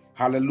world.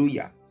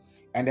 Hallelujah.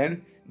 And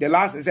then the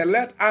last is,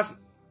 let us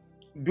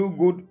do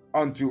good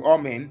unto all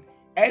men,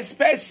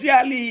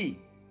 especially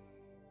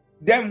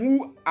them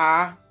who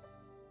are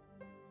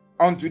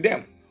unto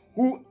them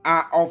who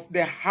are of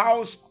the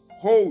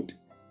household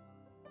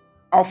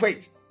of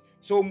faith.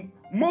 So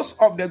most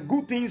of the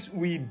good things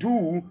we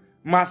do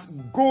must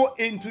go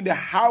into the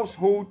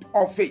household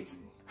of faith.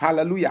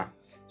 Hallelujah.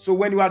 So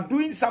when you are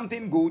doing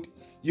something good,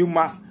 you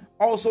must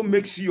also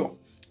make sure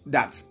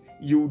that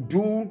you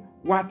do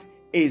what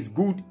is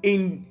good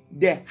in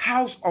the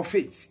house of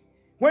faith.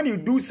 When you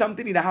do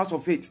something in the house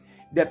of faith,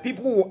 the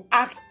people will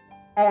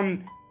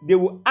they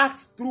will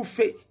act through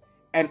faith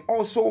and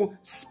also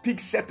speak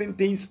certain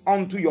things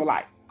onto your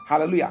life.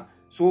 Hallelujah.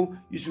 So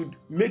you should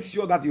make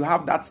sure that you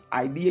have that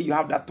idea, you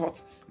have that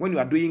thought. When you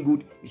are doing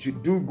good, you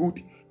should do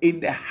good in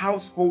the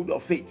household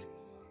of faith.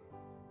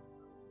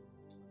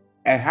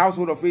 A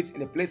household of faith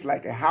in a place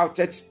like a house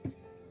church,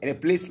 in a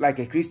place like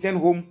a Christian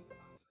home,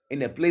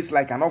 in a place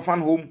like an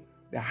orphan home,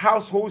 the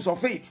households of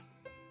faith.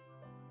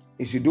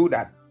 You should do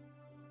that,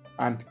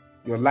 and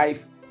your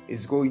life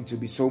is going to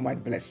be so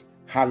much blessed.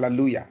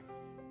 Hallelujah.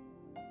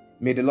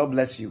 May the Lord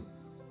bless you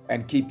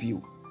and keep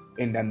you.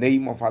 In the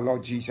name of our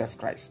Lord Jesus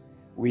Christ,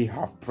 we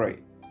have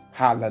prayed.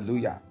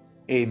 Hallelujah.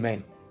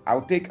 Amen.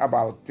 I'll take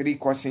about 3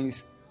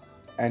 questions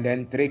and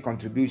then 3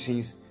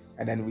 contributions,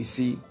 and then we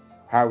see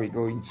how we're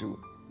going to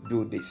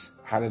do this.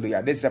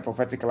 Hallelujah. This is a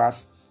prophetic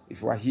class.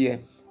 If you are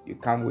here, you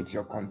come with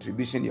your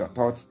contribution, your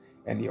thoughts,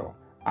 and your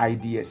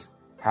ideas.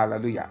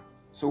 Hallelujah.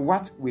 So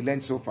what we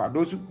learned so far,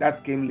 those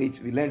that came late,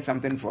 we learned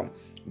something from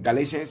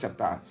Galatians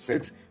chapter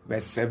 6,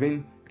 verse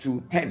 7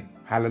 to 10.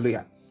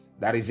 Hallelujah.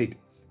 That is it.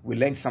 We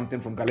learned something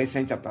from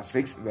Galatians chapter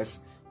 6, verse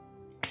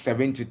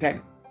 7 to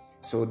 10.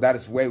 So that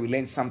is where we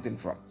learned something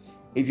from.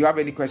 If you have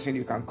any question,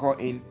 you can call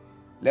in.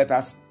 Let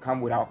us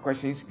come with our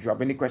questions. If you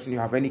have any question, you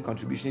have any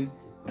contribution,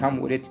 come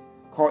with it.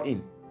 Call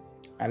in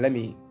and let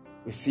me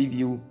receive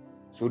you,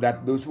 so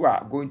that those who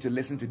are going to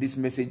listen to this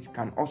message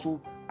can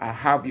also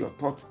have your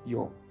thought,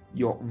 your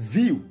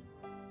view,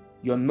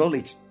 your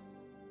knowledge,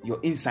 your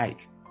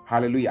insight.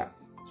 Hallelujah.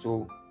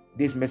 So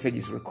this message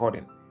is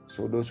recorded.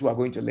 So those who are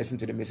going to listen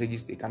to the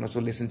messages, they can also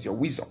listen to your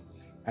wisdom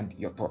and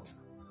your thoughts.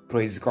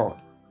 Praise God.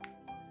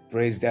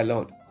 Praise the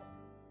Lord.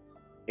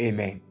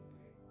 Amen.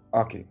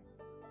 Okay.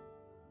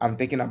 I'm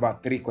taking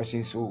about 3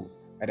 questions, and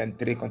then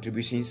 3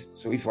 contributions.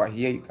 So if you are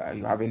here,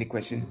 you have any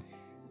question,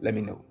 let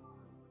me know.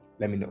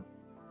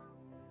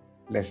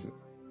 Let's know.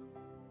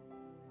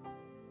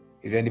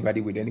 Is there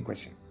anybody with any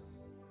question?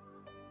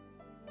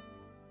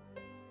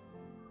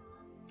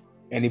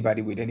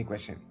 Anybody with any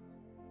question?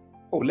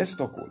 Oh, let's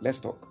talk.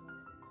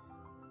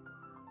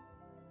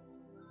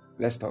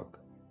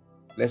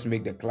 Let's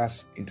make the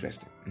class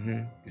interesting.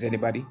 Is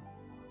anybody?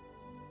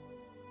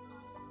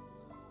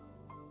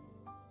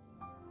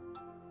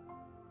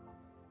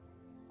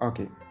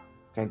 Okay.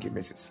 Thank you,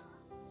 Mrs.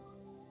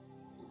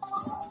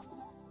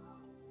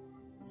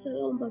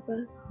 Shalom,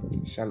 Papa.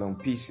 Shalom.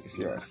 Peace is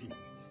yours.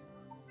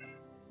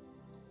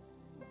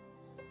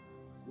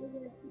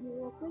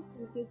 Your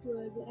question gets to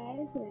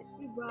I said,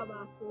 you brought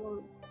back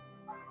home.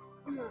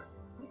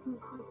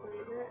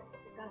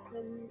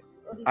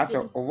 As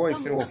a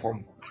voice in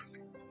form.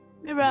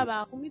 Me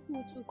brother, come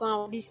to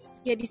go this.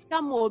 Yeah, this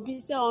come or be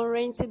so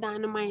rented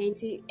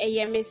dynamite.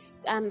 A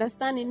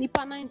misunderstanding.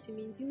 Nipa 90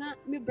 minutes.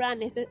 Me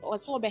brother is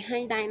also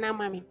behind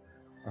dynamite.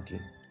 Okay.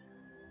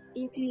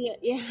 Into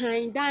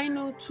behind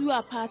dino 2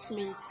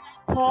 apartments,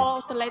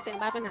 hall, toilet, and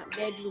bathroom and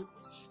bedroom.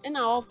 And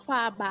I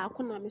offer back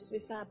on a miss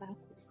far back.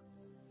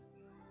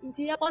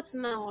 Into airport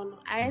now,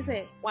 I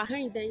say, we're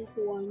hiding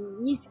to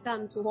one, you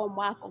stand to home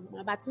back on,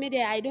 but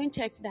maybe I don't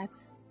check that.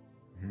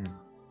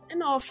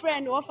 And our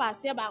friend offer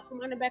say about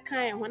Kumana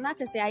Bekan, when I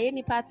just say I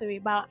any pathway,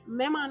 but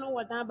Mamma know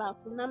what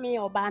about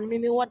Kunami or Ban,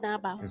 maybe what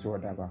about. It's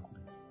what about.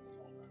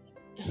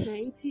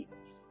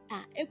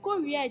 Echo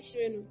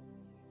reaction.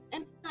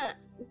 And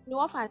no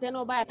offer say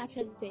no by a catch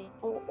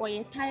or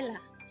a Tyler.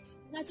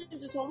 That's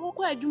just one more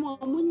quite do more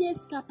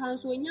Munes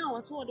Capans when you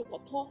was what the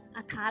Koto,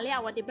 a Talia,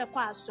 what the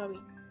Bequa, sorry.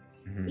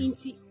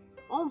 Inti,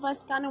 on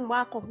first cannon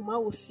work of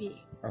my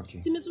fee. Okay.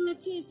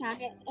 Timothy's a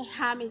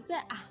ham is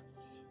there.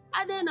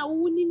 I don't know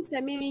who names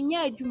a maybe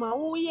near Juma,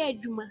 oh, yeah,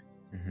 Juma.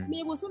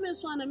 May was so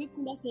much one, and me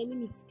could say any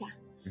miska.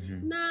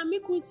 Now, me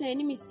could say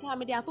any miska,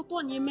 me are put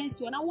on your mess,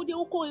 and I would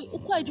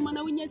quite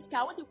Juma when you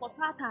scout what you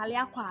got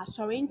Talia,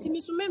 sorry,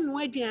 intimacy, men, no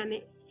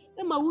Adriane.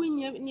 And my win,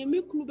 you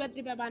me could bet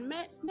the baban,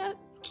 me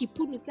keep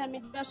putting some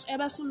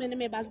ever so many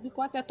members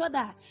because I thought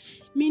that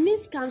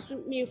Minis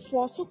cancel me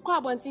for so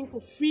carbon think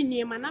of free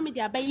name and I'm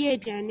a bay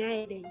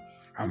Adriane.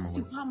 I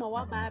see how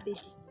my baby.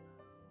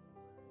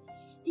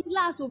 It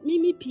last of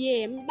Mimi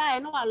PM by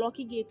no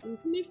lucky gate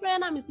into me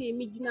friend. I'm saying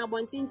Mijina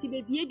wanting to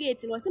be a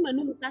gate or some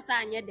new Casa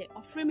yet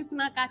or frame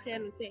kuna catch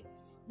and say,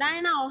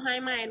 Diana or high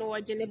mine or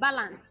Jenny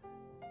balance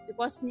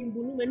because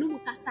Nimbunu Menu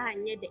Casa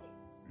yet.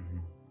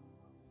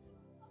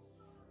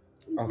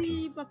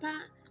 See, Papa,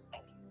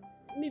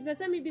 me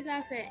person me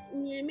business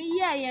near me,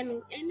 yeah,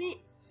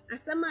 any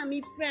as some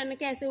me friend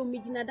can say,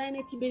 Mijina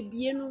Dina to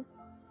be no.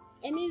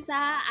 Any is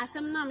as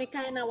some now me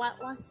kind of what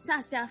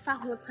chassis a far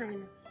more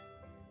time.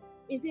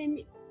 Is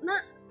it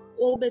not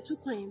over to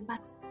coin,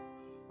 but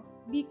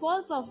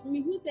because of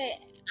me who say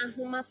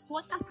I must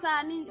what a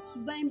sunny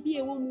suban be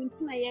a woman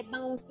tonight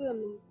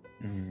bouncing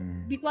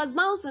because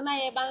bouncing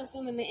I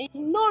bouncing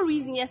and no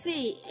reason you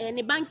say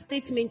any bank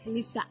statement in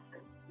this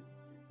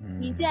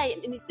in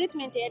the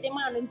statement I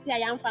demand until I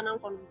am fan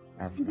on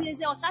it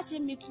is or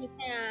catching me to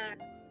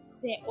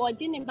say or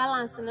didn't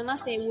balance and I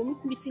say woman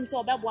quitting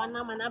so about one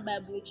man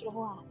about which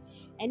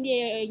and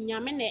the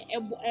Yamene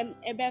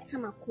a bear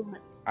can come.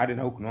 I don't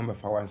know number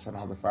for one son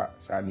of the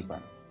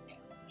Sanipan.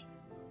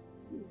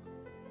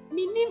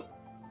 Meaning,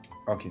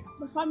 okay.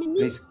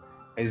 Please,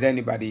 is there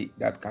anybody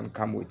that can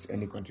come with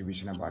any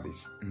contribution about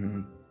this?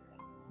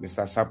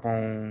 Mr.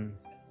 Sapon,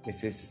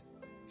 Mrs.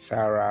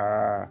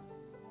 Sarah,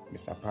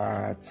 Mr.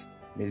 Pat,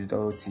 Miss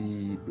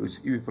Dorothy, those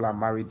people are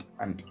married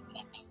and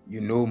you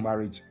know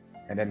marriage,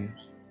 and then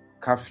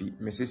Kathy,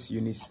 Mrs.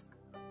 Eunice.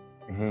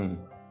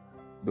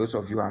 Those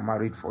of you are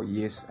married for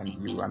years and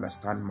you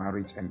understand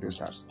marriage and those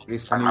that.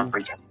 Please, can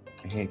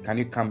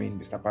you come in,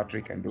 Mr.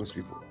 Patrick, and those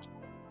people?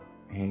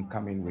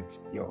 come in with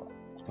your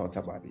thoughts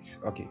about this.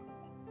 Okay.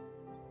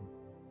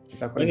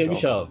 Mr. Okay,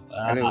 Bishop.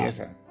 Hello, yes,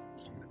 sir.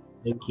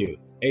 Thank you.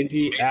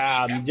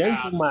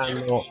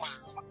 Gentleman, no,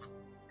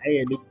 I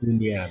am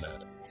Indiana.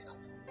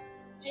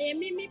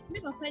 Me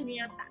papa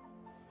nuaba.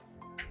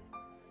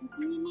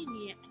 Ntini ni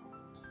nua.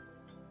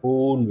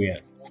 Oh, yeah.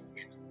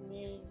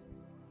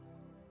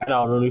 I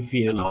don't know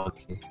feel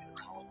naughty.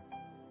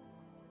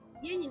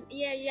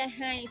 Yeah,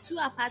 hang two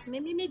apart.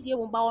 Me dear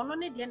one, but one on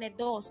the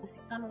doors.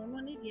 Can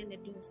on the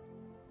doors.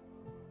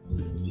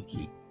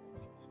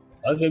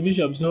 Okay,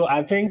 Bishop. So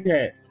I think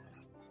that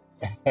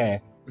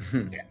I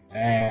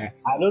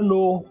don't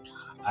know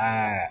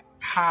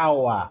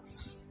how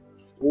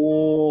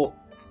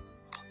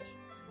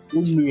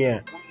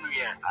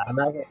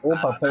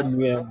papa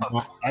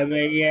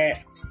ever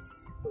yet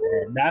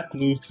that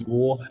close to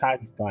your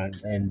husband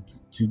and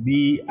to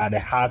be at the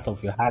heart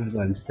of your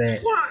husband say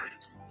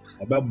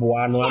about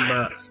no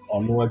ama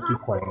or no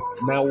kwan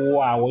na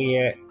wo a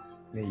woyɛ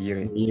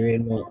yere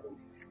no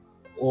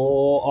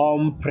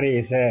o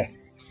pray say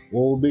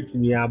wo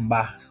betumi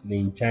aba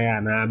ne nkyɛn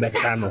anaa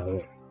bɛka no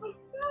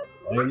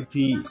ho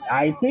nti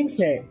I think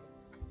say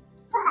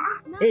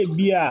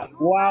ebia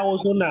wo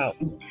also na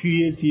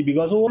create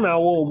because wo na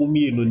wo mu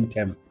mienu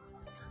ntem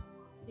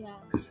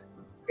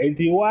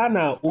nti wo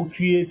na wo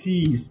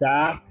create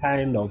that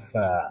kind of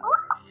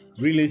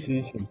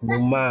relationship no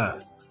ma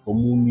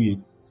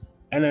omu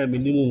ana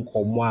minimum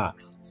nkɔmmɔ a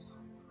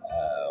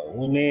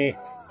wone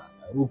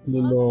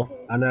ukunu no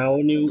ana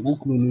wone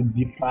ukunu no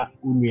dipa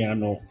unua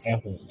no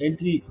ɛho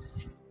nti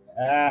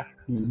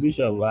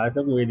Bishop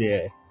asɛm wei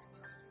deɛ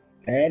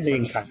ɛyɛ de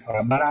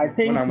nkasa but I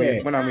think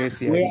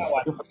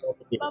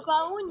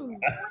Papa woni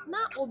na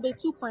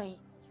obetu kwan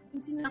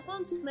nti na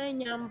kwantu na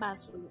nya mba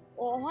so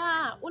oho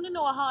a woni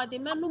na wo ha de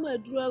menum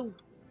aduru awu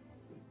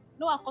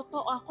no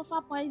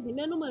akofa poison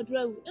menum aduru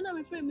awu na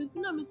me frɛ me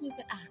kuna me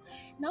say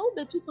na wo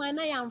betu kwan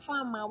na ya mfa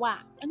ama wa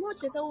ɛno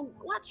kyerɛ sɛ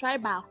wa try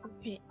ba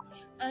akopɛ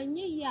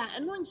anye ya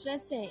ɛno nkyerɛ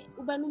sɛ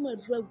wo benum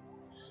aduru awu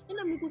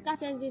na me ku ka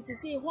kyɛn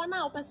sɛ ho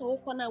na wo pɛ sɛ wo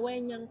kɔ na wa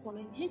nya nkɔ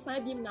no he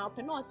fa bi na wo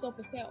pɛ na wo sɛ wo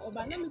pɛ sɛ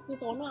oba na me ku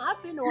sɛ ono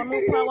afi na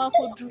ono kura wa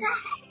koduru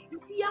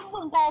nti ya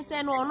mbɔ mpa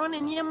sɛ no ono ne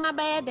nneɛma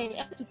bɛyɛ den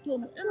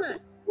ɛtotom na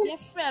ye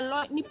frɛ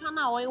lo nipa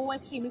na wo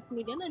work me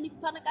kunu de na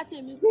nipa na ka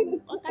kyerɛ me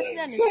kunu o ka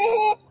kyerɛ ne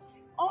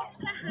o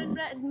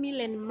 100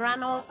 million mra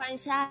na wo fan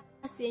sha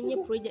ase nye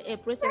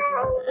project process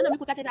na me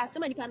ku ka kyerɛ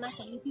asɛm nipa na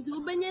sha nti sɛ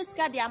wo benya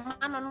sika de ama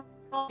no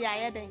no ya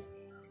yɛ den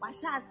wa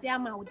sha ase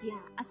ama wo de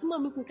a asɛm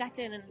me ku ka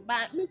kyerɛ ne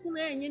ba me kunu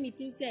enye ne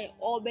ti sɛ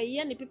o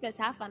bɛyɛ ne pepe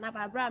sa afa na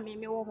ba bra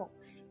me wo ho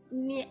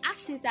ni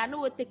actions are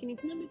no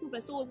technique na me ku pɛ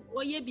sɛ o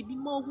yɛ bibi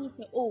ma o hu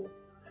sɛ o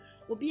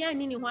obi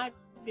ani ne ho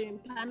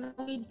adwempa na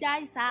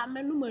gyae saa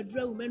menum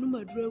adurawu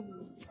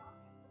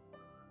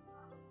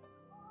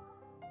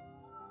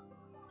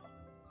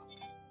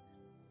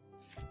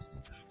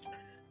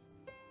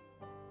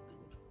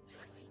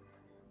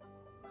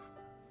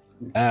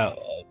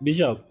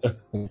Bishop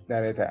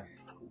Director.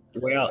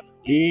 well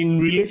in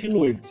relation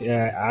with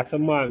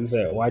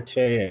Asaman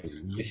watching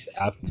this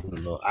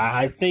afternoon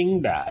I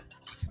think that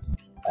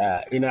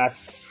in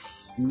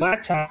as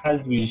much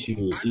as we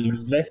should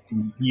invest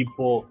in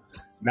people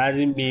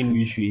doesn't mean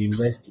we should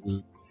invest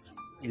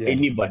in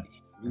anybody.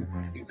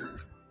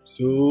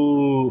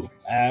 So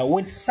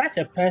with such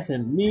a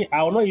person,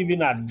 I will not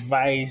even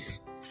advise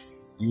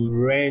you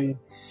rent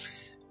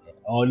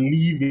or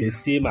live in the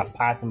same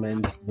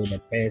apartment with the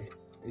person.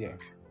 Yeah.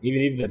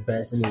 Even if the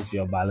person is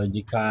your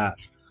biological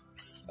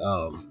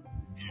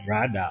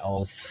brother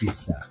or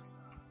sister.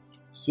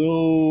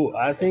 So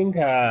I think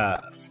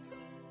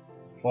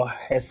for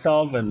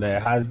herself and the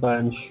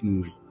husband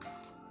should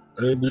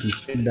be able to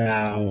sit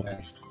down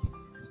and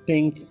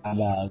think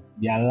about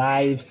their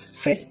lives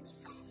first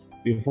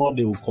before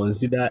they will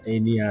consider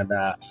any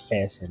other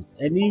person.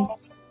 And if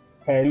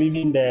her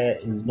living there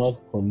is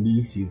not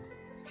conducive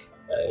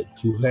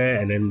to her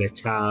and then the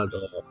child,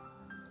 or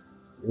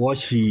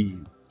what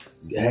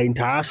her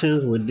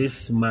interactions with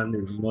this man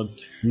is not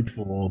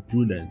fruitful or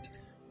prudent,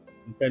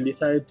 you can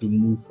decide to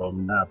move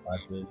from that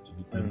apartment to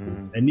different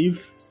place. And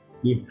if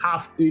they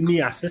have any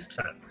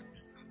assistance,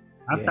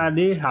 after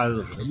they have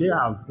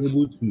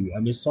able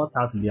to sort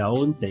out their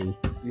own things,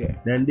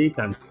 then they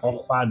can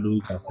offer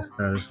those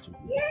assistance to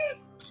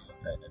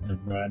the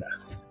brother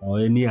or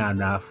any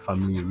other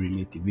family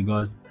relative.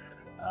 Because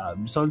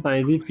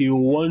sometimes if you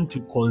want to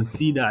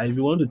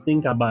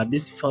think about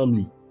this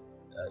family,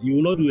 you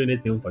will not do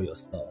anything for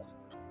yourself.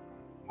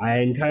 I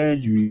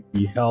encourage you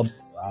to help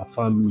our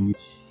family.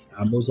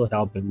 I'm also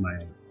helping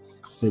my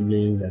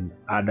siblings and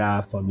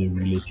other family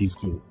relatives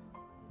too.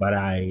 But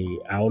I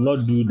will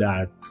not do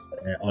that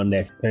on the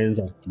expense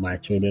of my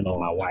children or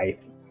my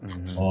wife,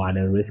 or at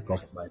the risk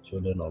of my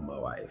children or my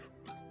wife.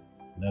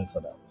 That's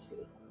what I would say.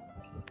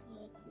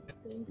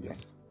 Yeah.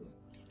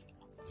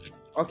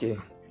 Okay.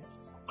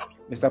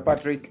 Mr.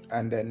 Patrick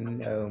and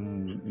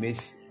then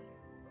Miss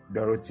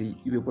Dorothy,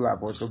 you people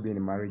have also been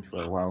in marriage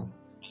for a while.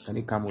 Can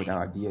you come with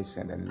our ideas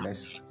and then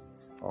let's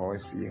all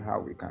see how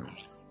we can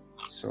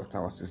sort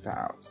our sister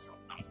out?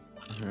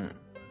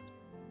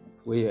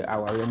 we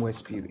our remo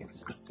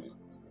experience.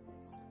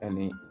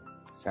 Any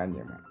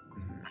Sanyama.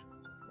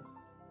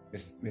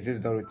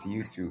 Mrs. Dorothy,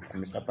 you too,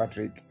 and Mr.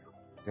 Patrick,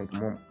 thank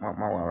you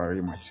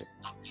very much.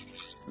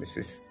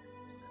 Mrs.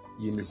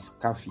 Eunice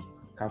Coffee.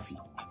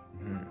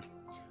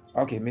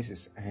 Okay,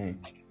 Mrs.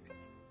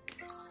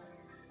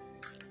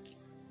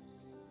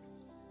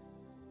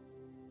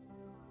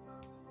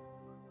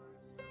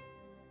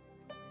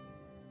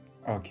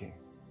 Okay.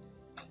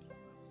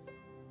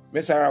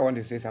 Miss Sarah, I want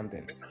to say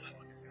something.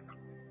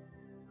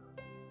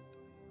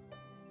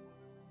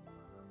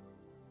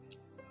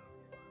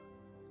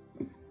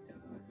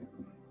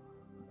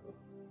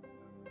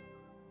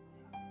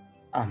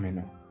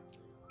 Amen.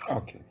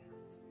 Okay.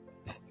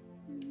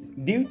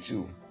 Due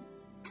to,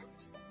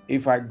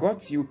 if I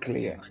got you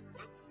clear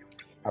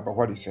about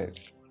what he said,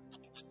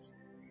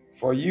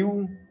 for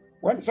you,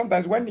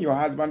 sometimes when your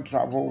husband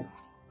travel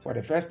for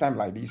the first time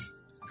like this,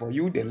 for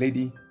you, the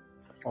lady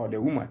or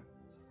the woman,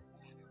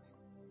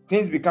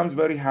 things becomes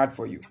very hard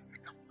for you.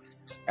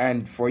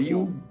 And for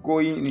you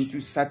going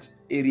into such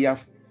area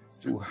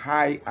to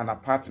hire an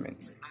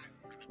apartment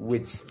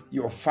with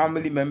your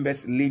family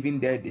members living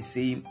there the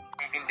same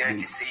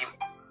way,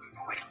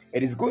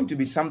 it is going to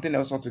be something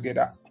else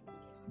altogether.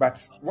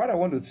 But what I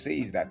want to say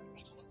is that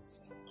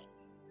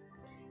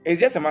it's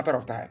just a matter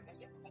of time.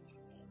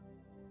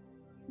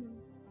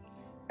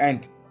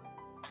 And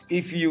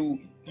if you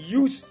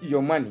use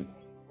your money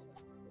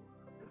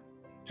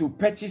to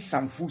purchase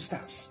some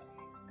foodstuffs,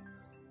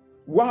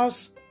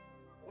 whilst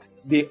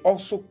they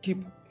also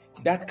keep,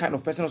 that kind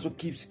of person also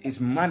keeps his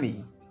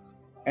money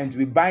and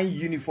we buy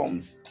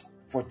uniforms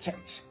for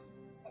church,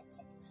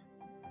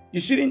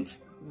 you shouldn't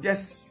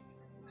just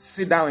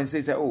sit down and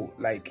say, oh,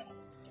 like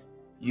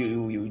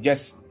you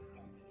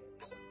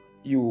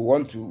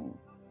want to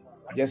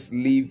just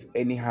live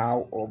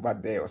anyhow over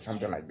there or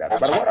something like that.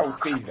 But what I would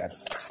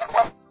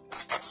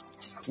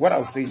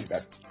say is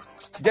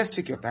that just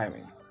take your time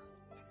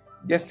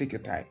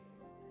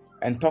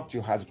and talk to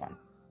your husband.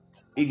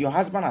 If your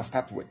husband has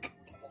started work,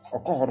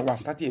 or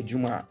started a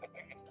juma,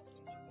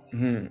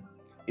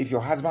 if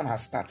your husband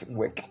has started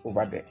work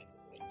over there,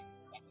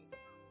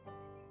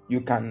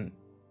 you can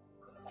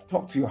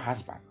talk to your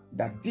husband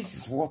that this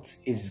is what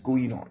is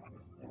going on.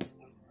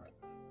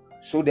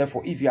 So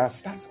therefore, if you are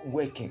start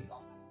working,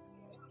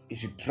 you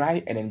should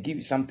try and then give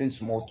you something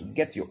small to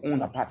get your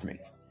own apartment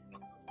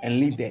and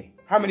live there.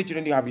 How many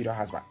children do you have with your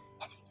husband?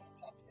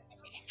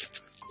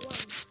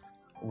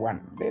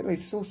 One.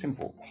 It's so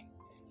simple.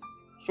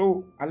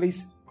 So at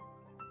least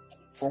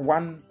for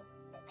one,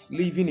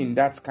 living in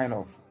that kind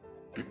of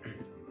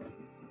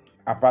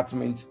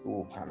apartment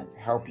can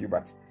help you.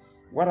 But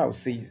what I would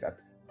say is that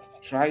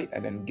try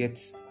and then get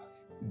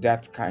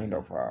that kind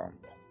of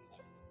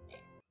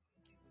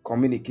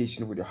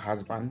communication with your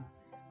husband.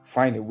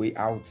 Find a way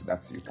out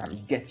that you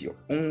can get your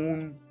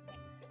own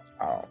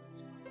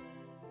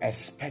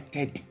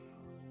expected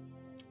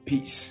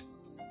peace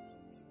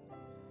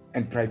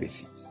and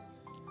privacy.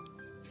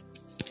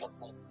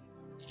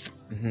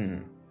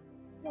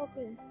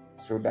 Okay.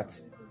 So that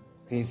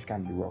things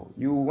can be well.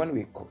 You when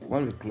we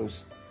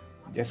close,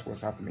 just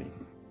WhatsApp me,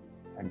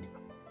 and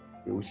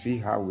we will see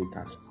how we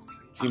can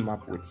team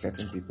up with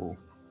certain people,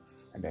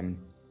 and then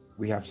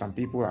we have some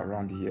people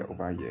around here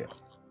over here.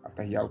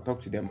 After here, I'll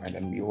talk to them, and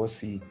then we all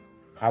see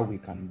how we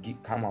can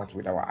come out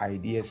with our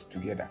ideas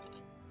together.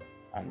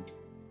 And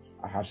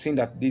I have seen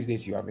that these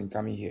days you have been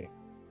coming here,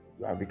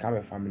 you have become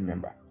a family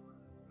member.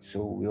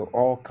 So we'll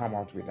all come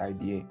out with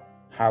idea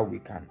how we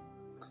can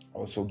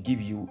also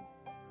give you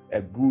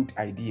a good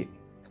idea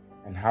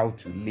and how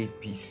to live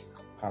peace,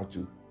 how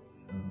to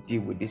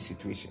deal with this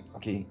situation,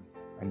 okay?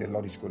 And the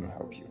Lord is going to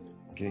help you,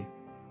 okay?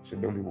 So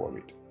don't be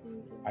worried.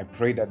 I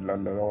pray that the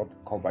Lord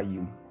cover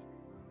you.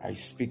 I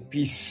speak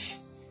peace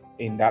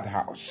in that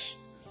house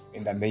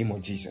in the name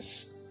of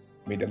Jesus.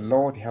 May the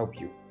Lord help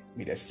you.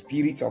 May the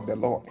Spirit of the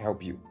Lord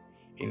help you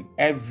in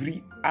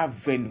every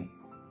avenue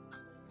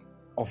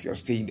of your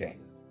staying there,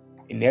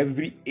 in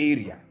every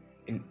area,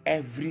 in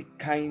every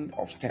kind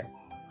of step.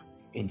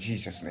 In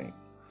Jesus' name,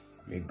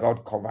 may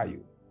God cover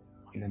you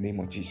in the name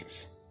of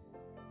Jesus.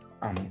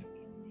 Amen.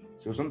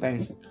 So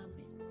sometimes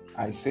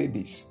I say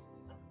this,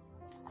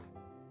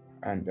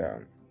 and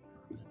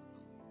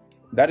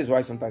that is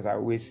why sometimes I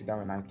always sit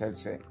down and I tell,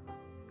 say,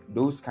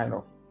 those kind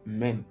of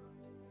men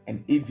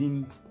and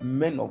even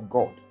men of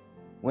God,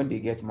 when they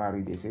get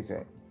married, they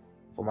say,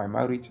 for my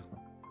marriage,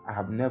 I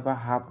have never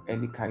had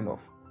any kind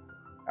of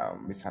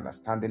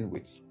misunderstanding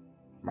with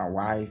my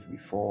wife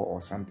before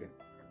or something.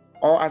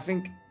 Or I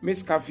think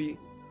Miss Coffee,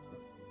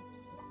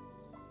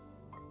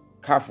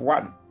 Calf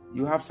One,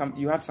 you had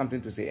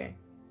something to say. Eh?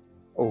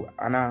 Oh,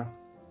 Anna,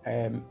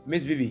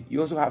 Miss Vivi,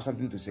 you also have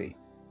something to say.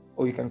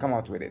 Oh, you can come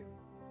out with it.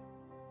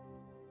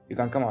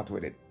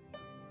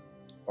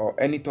 Or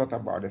any thought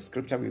about the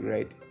scripture we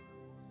read,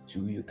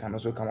 too, you can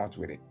also come out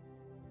with it.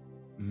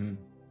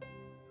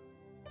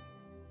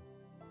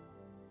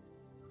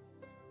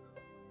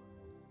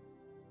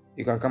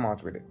 You can come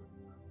out with it.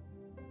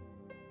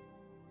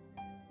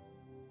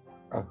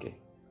 Okay.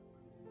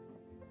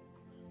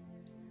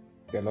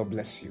 The Lord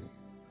bless you.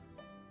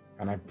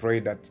 And I pray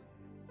that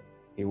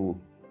He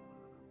will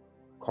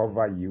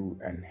cover you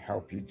and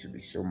help you to be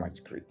so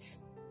much great.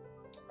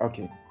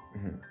 Okay.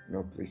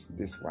 No, please.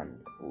 This one,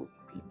 old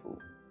people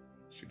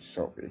should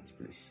solve it,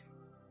 please.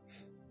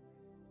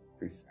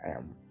 Please, I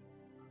am.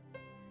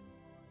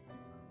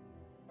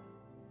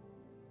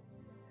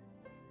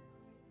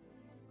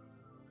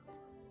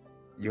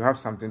 You have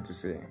something to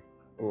say?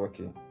 Oh,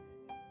 okay.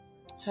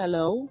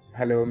 Hello.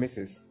 Hello,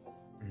 Mrs.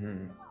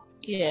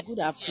 Yeah, good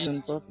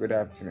afternoon, Prof. Good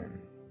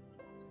afternoon.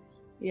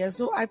 Yeah,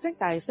 so I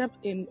think I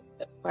stepped in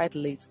quite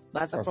late,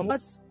 but from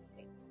what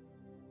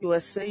you were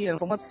saying and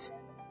from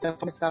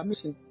the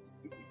submission,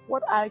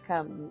 what I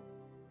can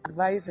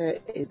advise her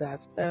is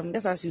that,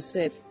 just as you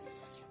said,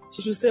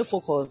 she should stay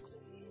focused.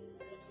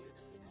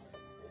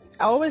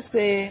 I always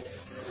say,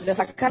 just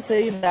I can't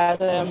say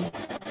that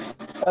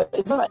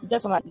it's not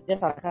just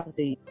I can't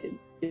say it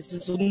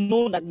is to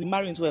know that we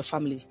marry into a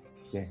family.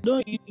 Yeah.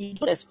 You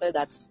don't expect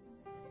that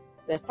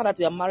the fact that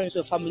you are married to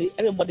a family,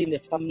 everybody in the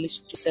family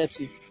should accept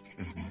you.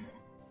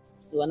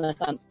 You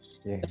understand?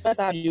 Yeah. The first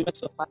time you met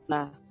your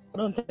partner, I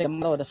don't think the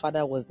mother or the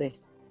father was there.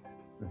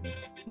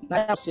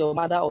 Neither was your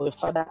mother or your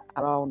father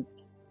around.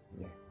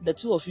 Yeah. The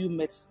two of you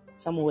met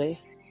somewhere,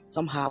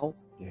 somehow,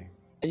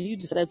 and you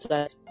decided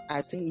that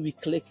I think we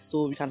click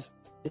so we can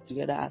stay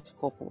together as a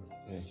couple.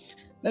 Yeah.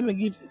 Let me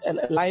give a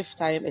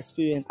lifetime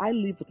experience. I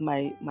lived with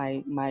my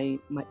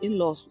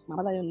in-laws, my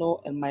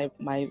mother-in-law and my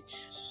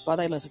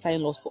brother-in-law and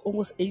sister-in-laws for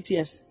almost 8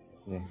 years.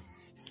 Yeah.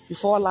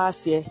 Before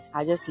last year,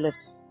 I just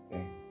left.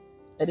 Yeah.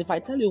 And if I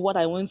tell you what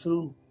I went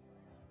through,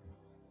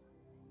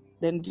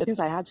 then the things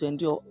I had to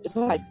endure, it's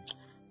not like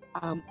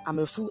I'm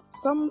a fool.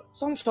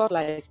 Some felt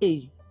like,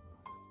 hey,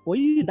 were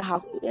you in the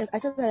house? Yes, I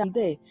said I am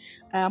there.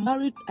 I am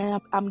married.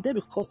 I'm there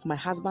because of my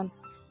husband.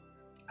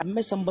 I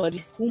met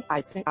somebody whom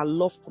I think I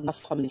love from that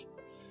family.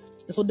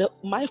 And so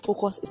my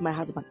focus is my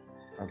husband.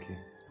 Okay.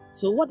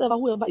 So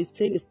whoever is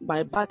saying is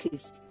my back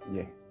is.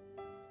 Yeah.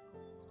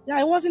 Yeah,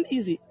 it wasn't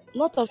easy.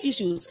 Lot of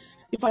issues.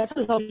 If I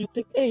tell you something, you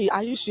think, hey,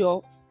 are you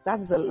sure? That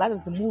is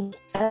the move.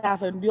 I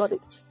have endured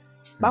it.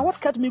 But what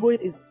kept me going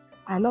is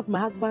I love my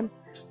husband.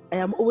 I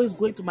am always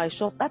going to my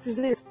shop. That is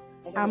it.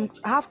 I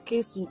have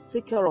kids to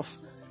take care of.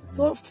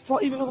 So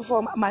even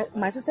for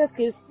my sister's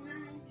case,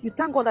 you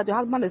thank God that your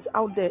husband is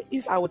out there.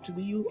 If I were to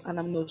be you and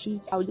I'm in your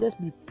shoes, I would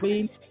just be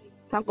praying.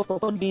 Thank God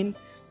for being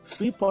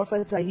free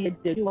prophets are here,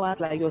 genuine ones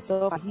like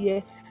yourself are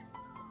here.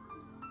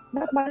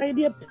 That's my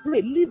idea.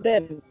 Pray, leave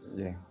them.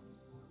 Yeah.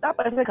 That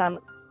person can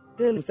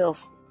kill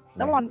himself.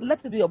 That one,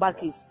 let it be your bad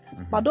case.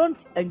 But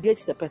don't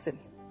engage the person.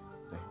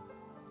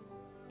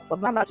 For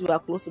now that you are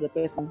close to the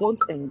person, don't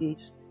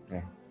engage.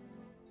 Yeah.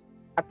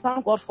 I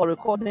thank God for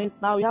recordings.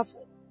 Now we have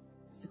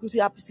security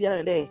apps here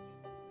and there.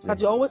 But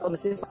you're always on the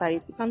safer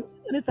side. You can,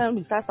 anytime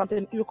you start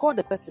something, you record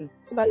the person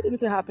so that if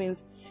anything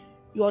happens,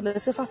 you're on the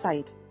safer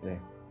side. Yeah.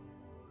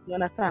 You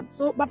understand?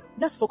 So, but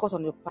just focus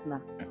on your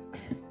partner.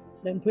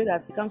 Then pray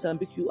that he comes and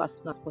pick you as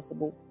soon as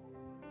possible,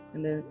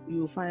 and then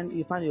you find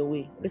your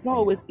way. It's not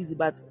always easy,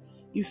 but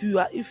if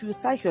you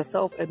psych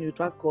yourself and you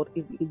trust God,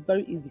 it's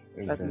very easy.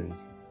 Trust me.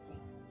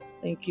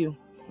 Thank you.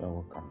 You're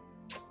welcome.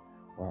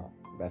 Wow,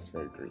 that's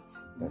very great.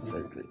 That's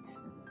very great.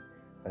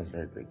 That's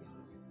very great.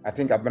 I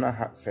think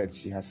Abena said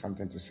she has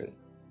something to say.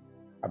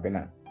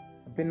 Abena,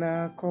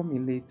 call me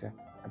later.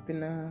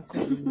 Abena,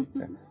 call me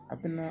later.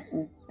 Abena,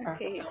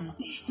 okay.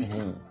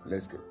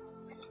 Let's go.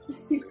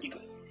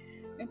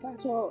 In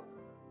fact,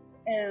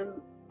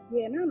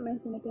 we are not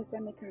mentioning the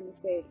person I can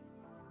say.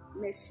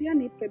 Meshia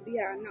ni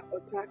pebia na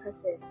otaka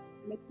say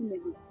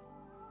mekumehi.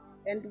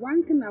 And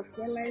one thing I've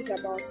realized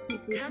about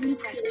people who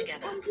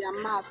sit on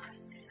their mouth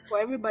for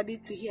everybody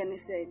to hear and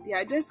say they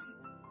are just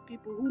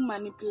people who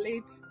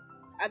manipulate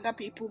other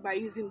people by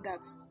using that.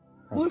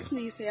 Okay.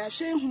 Mostly say I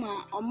share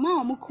huma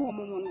oma omuko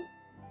omono.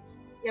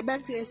 You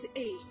better say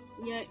hey,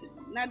 yeah,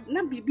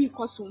 na bibi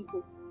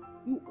kosumpo.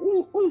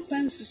 You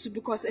offense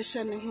because I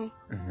share ho.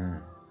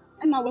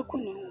 And I work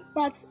on it.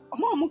 But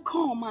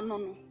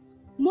no.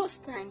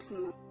 Most times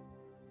no.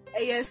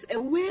 Yes, a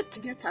way to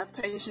get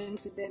attention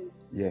to them.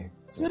 Yeah.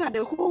 So that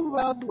the whole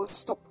world will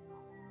stop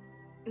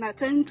and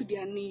attend to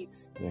their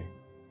needs. Yeah.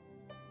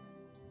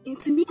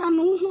 It's nipa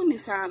no hu ni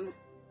san.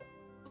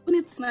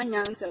 It's na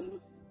nyansa mu.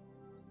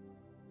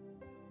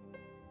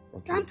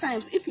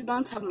 Sometimes if you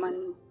don't have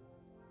money,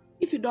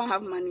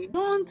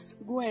 don't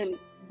go and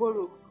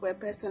borrow for a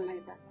person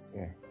like that.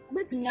 Yeah.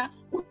 But yeah,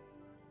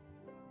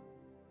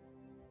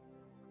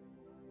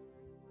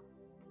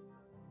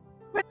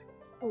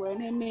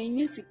 when I mean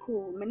yes,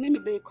 cool, my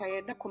name be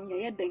quiet, that come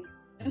your head.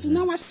 And so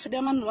now I see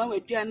them and one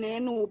with your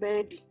name, no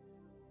baby.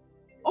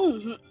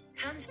 Oh,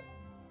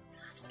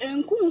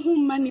 and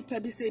whom money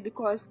per say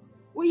because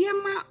we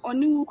yama or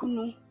new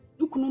kunu,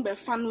 you couldn't be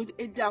fun with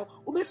a jow,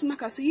 or best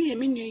make us see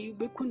him in you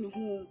be kunu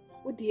home.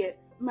 Oh dear,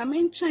 my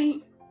main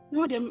chain,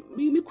 no, them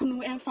me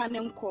kunu and fan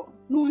them call,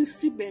 no one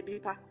see baby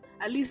pa,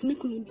 at least me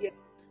kunu dear.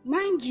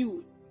 Mind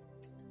you,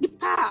 the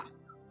pa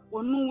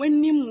or no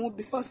when you move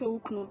before so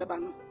kunu the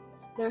banner.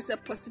 there's a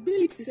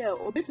possibility say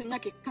obeti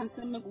make a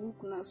cancer na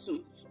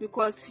soon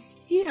because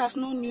he has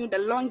known you the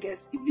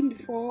longest, even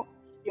before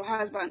your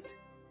husband.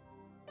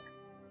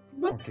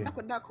 But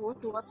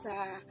what was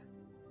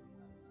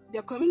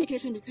the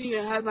communication between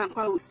your husband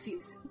and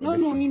cease? Not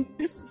knowing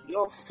this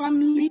your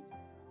family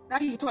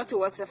that you thought it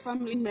was a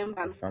family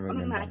member.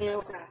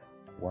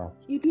 Wow.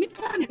 It me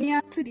plan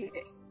near to the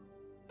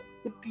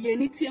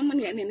pianity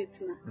money and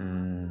anything.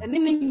 And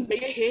then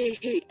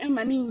hey, and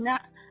money na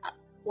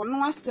one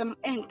was some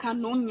and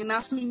can know you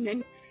not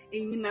in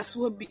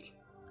Naswobi.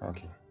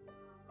 Okay.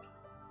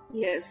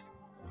 Yes.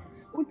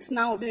 What's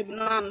now, baby?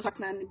 No, I'm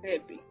not any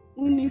baby.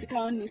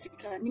 Nisika,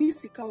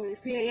 we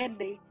say a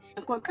day.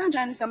 And can't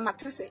join some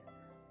matters.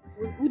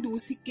 We do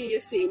see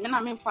say, men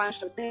I'm in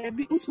financial there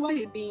because why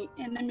you be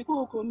and then me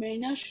go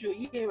may show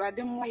you at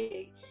them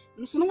way.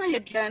 And so why you're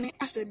done,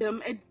 I said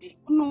them Eddie.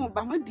 No,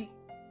 Bamadi.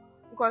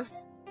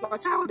 Because your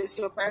child is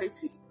your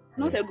priority,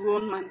 not a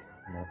grown man.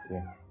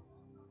 Yeah.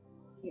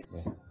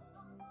 Yes. Yeah.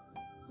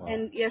 Wow.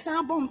 And yes,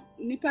 I bomb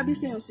Nipa be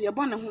saying so you're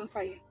born a home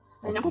fire.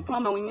 And you put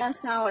when you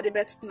sound the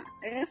best.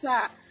 Yes,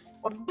 I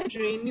or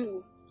bedroom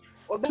you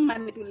or be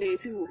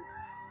manipulate you.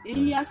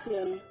 Yes,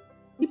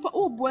 Nipa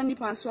oh boy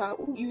Nipa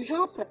so you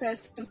help a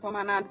person from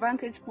an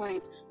advantage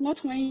point, not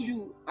when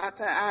you are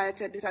at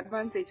a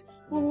disadvantage.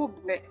 Oh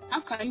boy,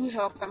 how can you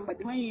help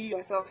somebody when you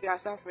yourself you are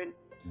suffering?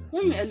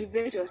 When you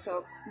elevate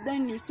yourself,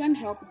 then you send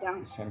help down.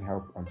 You send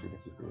help onto the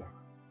people.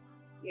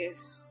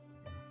 Yes.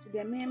 So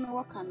the main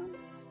work on.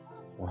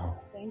 Wow.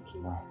 Thank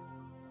you.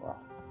 Wow.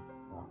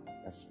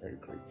 That's very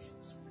great.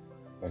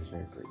 That's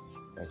very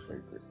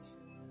great.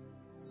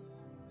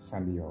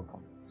 Sandy, you're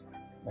welcome.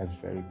 That's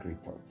very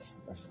great thoughts.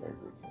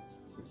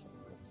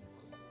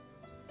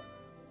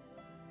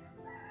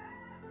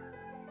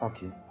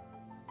 Okay.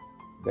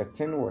 The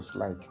thing was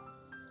like,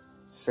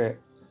 say,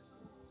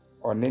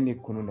 on any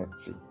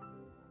kununeti.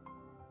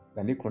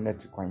 The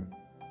Nikuneti coin.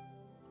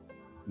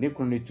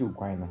 Nikuneti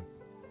coin.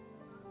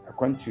 A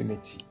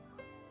continuity.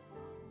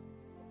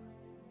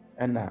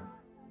 And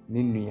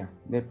Ninia,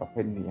 ne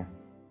papenia,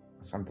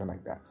 or something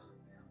like that.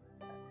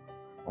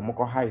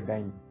 Omoko high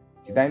dine.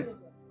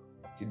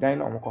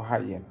 Tidine omoko high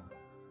yen.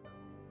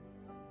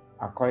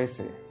 I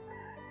say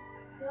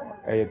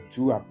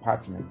 2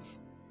 apartments.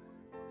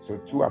 So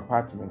 2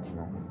 apartments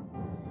no.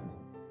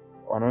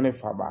 Onone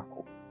far back.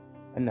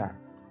 And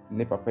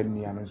ne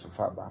papenia no so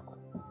far back.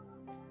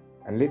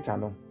 And later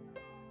no,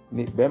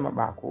 ni bema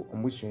bako,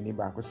 omusu ni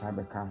bako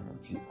sabe kam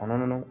nti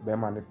ono no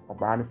bema ne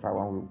oba ne fa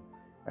one way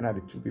and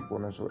the 2 people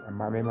no so and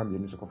mama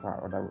me so fa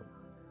other way.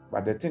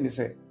 But the thing is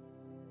say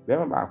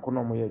bema bako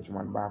no mo ye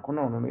adwuma bako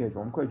no no ye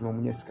adwuma ko adwuma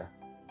mo nyesika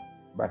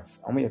but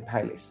omo ye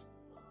tileless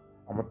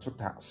omo to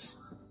tiles.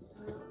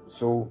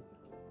 So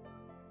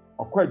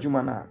okwa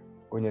adwuma na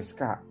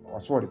onyesika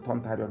oso de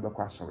tontade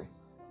odokwa asore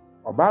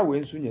oba we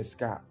nso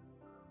nyesika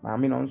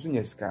maame no nso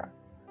nyesika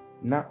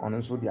na ono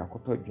nso de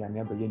akoto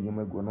aduane abaye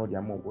nyoma gu no de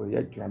ama o ye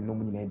aduane no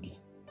mu nyina di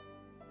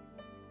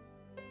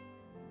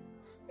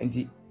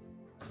enti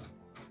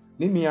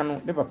ni nua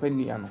no ne papa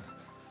nua no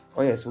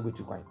o ye so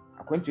betu kwan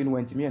akwantu no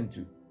wantimi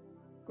antu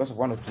because of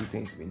one or two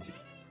things benti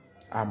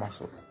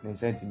amaso ne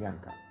sentimi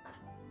anka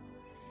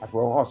afọ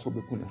o so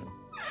beku ne ho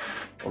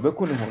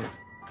obeku ne ho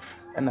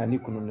na ni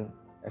kunu no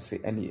ese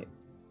ene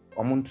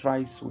omon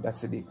try so that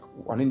say they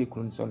one ni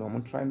kunu so no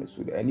omon try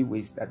so there any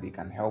ways that they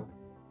can help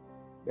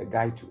the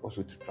guy to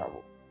also to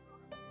travel.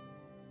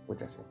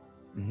 What I say?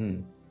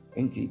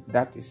 Enti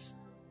that is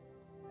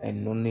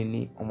and no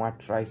nini omo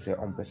try say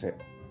on pese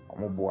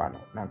omo boa no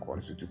na ko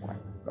so to kwan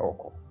na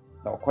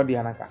okọ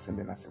dia na ka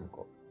sende na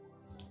semko.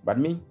 But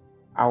me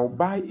I will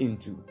buy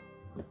into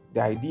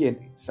the idea.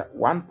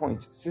 One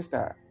point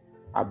sister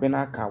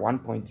abenaka 1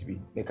 point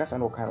B me kasa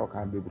no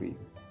kan bebre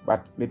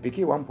but me pick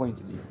 1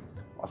 point B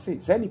I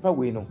say nipa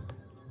we no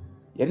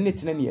ye ne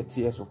tena ne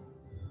yetie so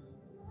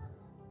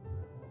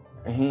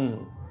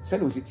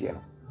said was it here.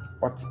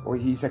 But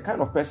he's a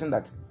kind of person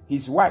that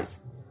he's wise.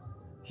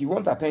 He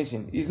wants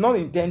attention. He's not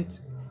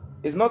intent.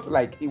 It's not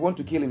like he wants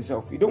to kill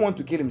himself. He don't want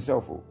to kill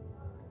himself.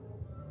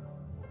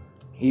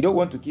 He don't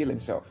want to kill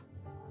himself.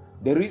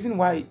 The reason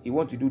why he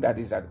wants to do that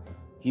is that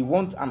he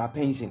wants an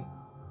attention.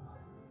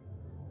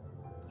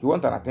 He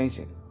wants an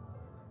attention.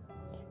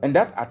 And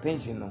that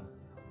attention, no,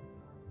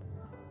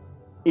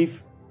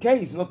 if care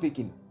is not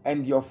taken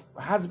and your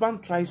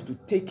husband tries to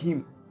take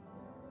him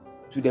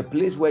to the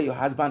place where your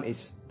husband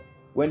is,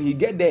 when he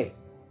get there,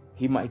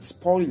 he might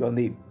spoil your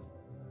name.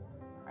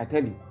 I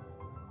tell you.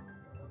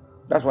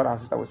 That's what our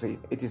sister was saying.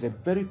 It is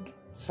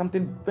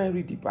something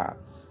very deeper.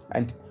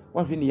 And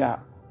one thing here,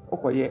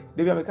 okay,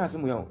 they be make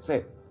some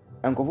say,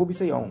 Uncle Fobi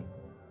say young,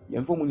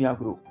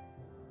 Yemfomuniagro.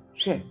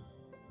 Share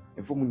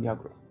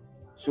Yemfomuniagro.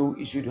 So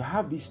you should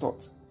have these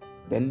thoughts.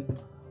 Then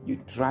you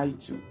try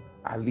to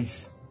at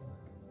least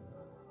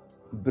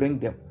bring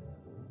them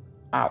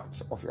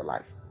out of your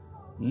life.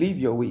 Live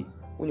your way.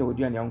 When you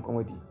do any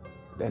comedy,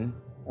 then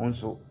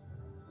also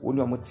when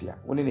you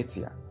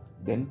are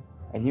then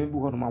and you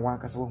go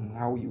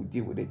how you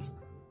deal with it.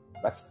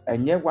 But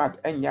and yet what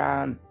and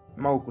yan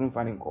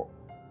maukunfaninko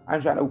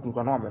I'm trying to cook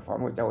on my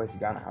phone, which I was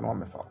gone on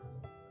my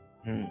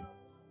phone.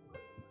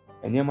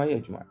 And near my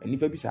age, and if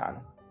baby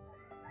sano,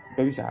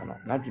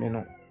 not you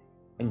know,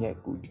 and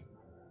yet good.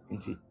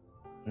 And see,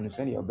 when you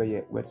send your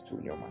baby wet to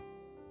your man.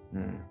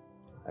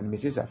 And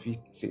Mrs. Afi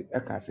said, I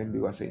can't send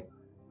you, I say,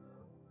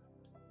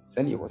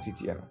 send your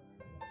city,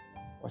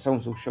 or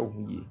sound so show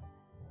ye.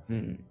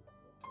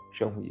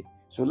 Show ye.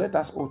 So let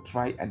us all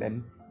try and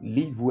then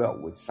live well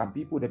with some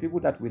people, the people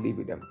that we live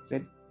with them.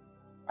 Said,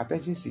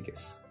 attention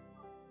seekers,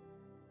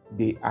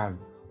 they are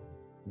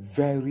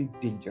very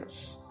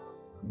dangerous.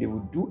 They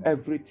will do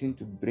everything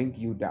to bring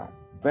you down.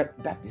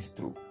 But that is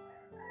true.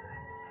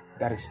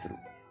 That is true.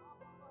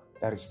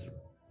 That is true.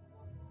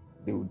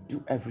 They will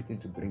do everything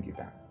to bring you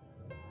down.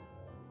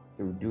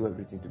 They will do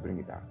everything to bring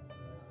you down.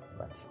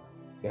 But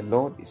the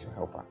Lord is your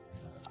helper.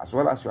 As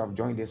well as you have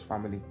joined this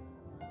family,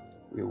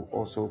 I will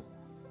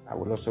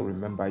also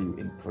remember you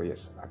in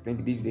prayers. I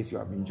think these days you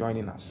have been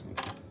joining us.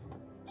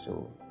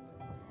 So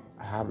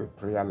I have a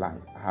prayer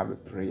line. I have a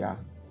prayer.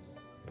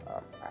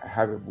 I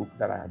have a book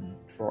that I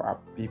draw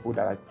up people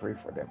that I pray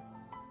for them.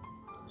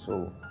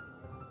 So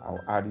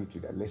I'll add you to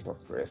the list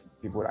of prayers,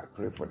 people that I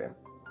pray for them,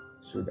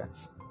 so that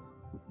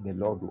the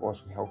Lord will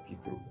also help you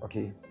through.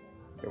 Okay?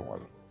 Don't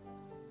worry.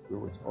 We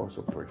will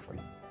also pray for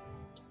you.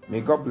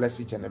 May God bless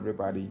each and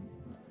everybody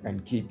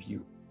and keep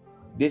you.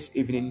 This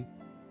evening,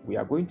 we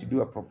are going to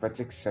do a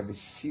prophetic service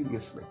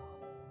seriously.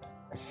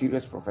 A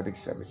serious prophetic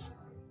service.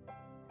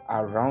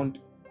 Around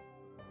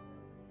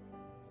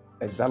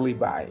exactly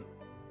by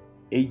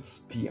 8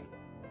 p.m.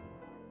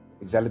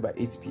 Exactly by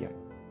 8 p.m.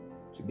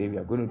 Today we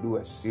are going to do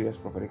a serious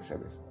prophetic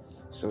service.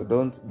 So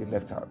don't be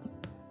left out.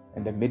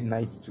 And the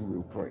midnight too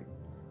will pray.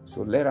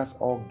 So let us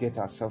all get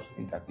ourselves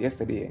intact.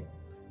 Yesterday,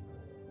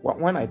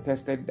 when I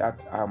tested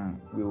that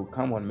we will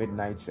come on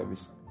midnight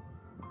service,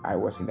 I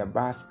was in the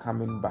bus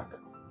coming back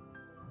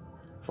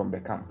from the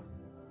camp.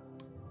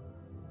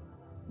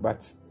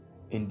 But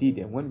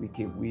indeed, when we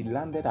came, we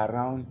landed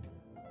around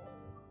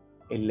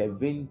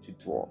 11 to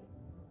 12.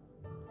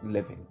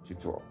 11 to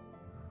 12.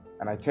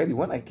 And I tell you,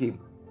 when I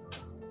came,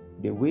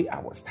 the way I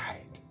was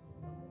tired,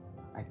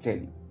 I tell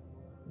you,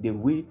 the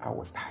way I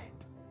was tired,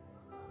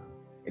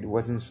 it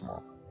wasn't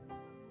small.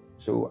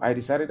 So I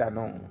decided that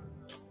no,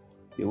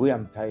 the way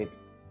I'm tired,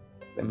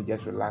 let me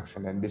just relax,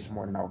 and then this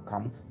morning I'll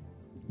come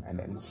and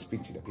then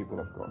speak to the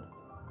people of God.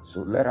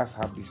 So let us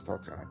have this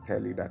thought, and I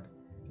tell you that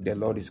the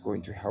Lord is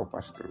going to help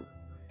us through.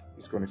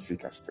 He's going to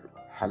seek us through.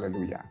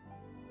 Hallelujah.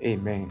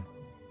 Amen.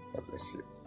 God bless you.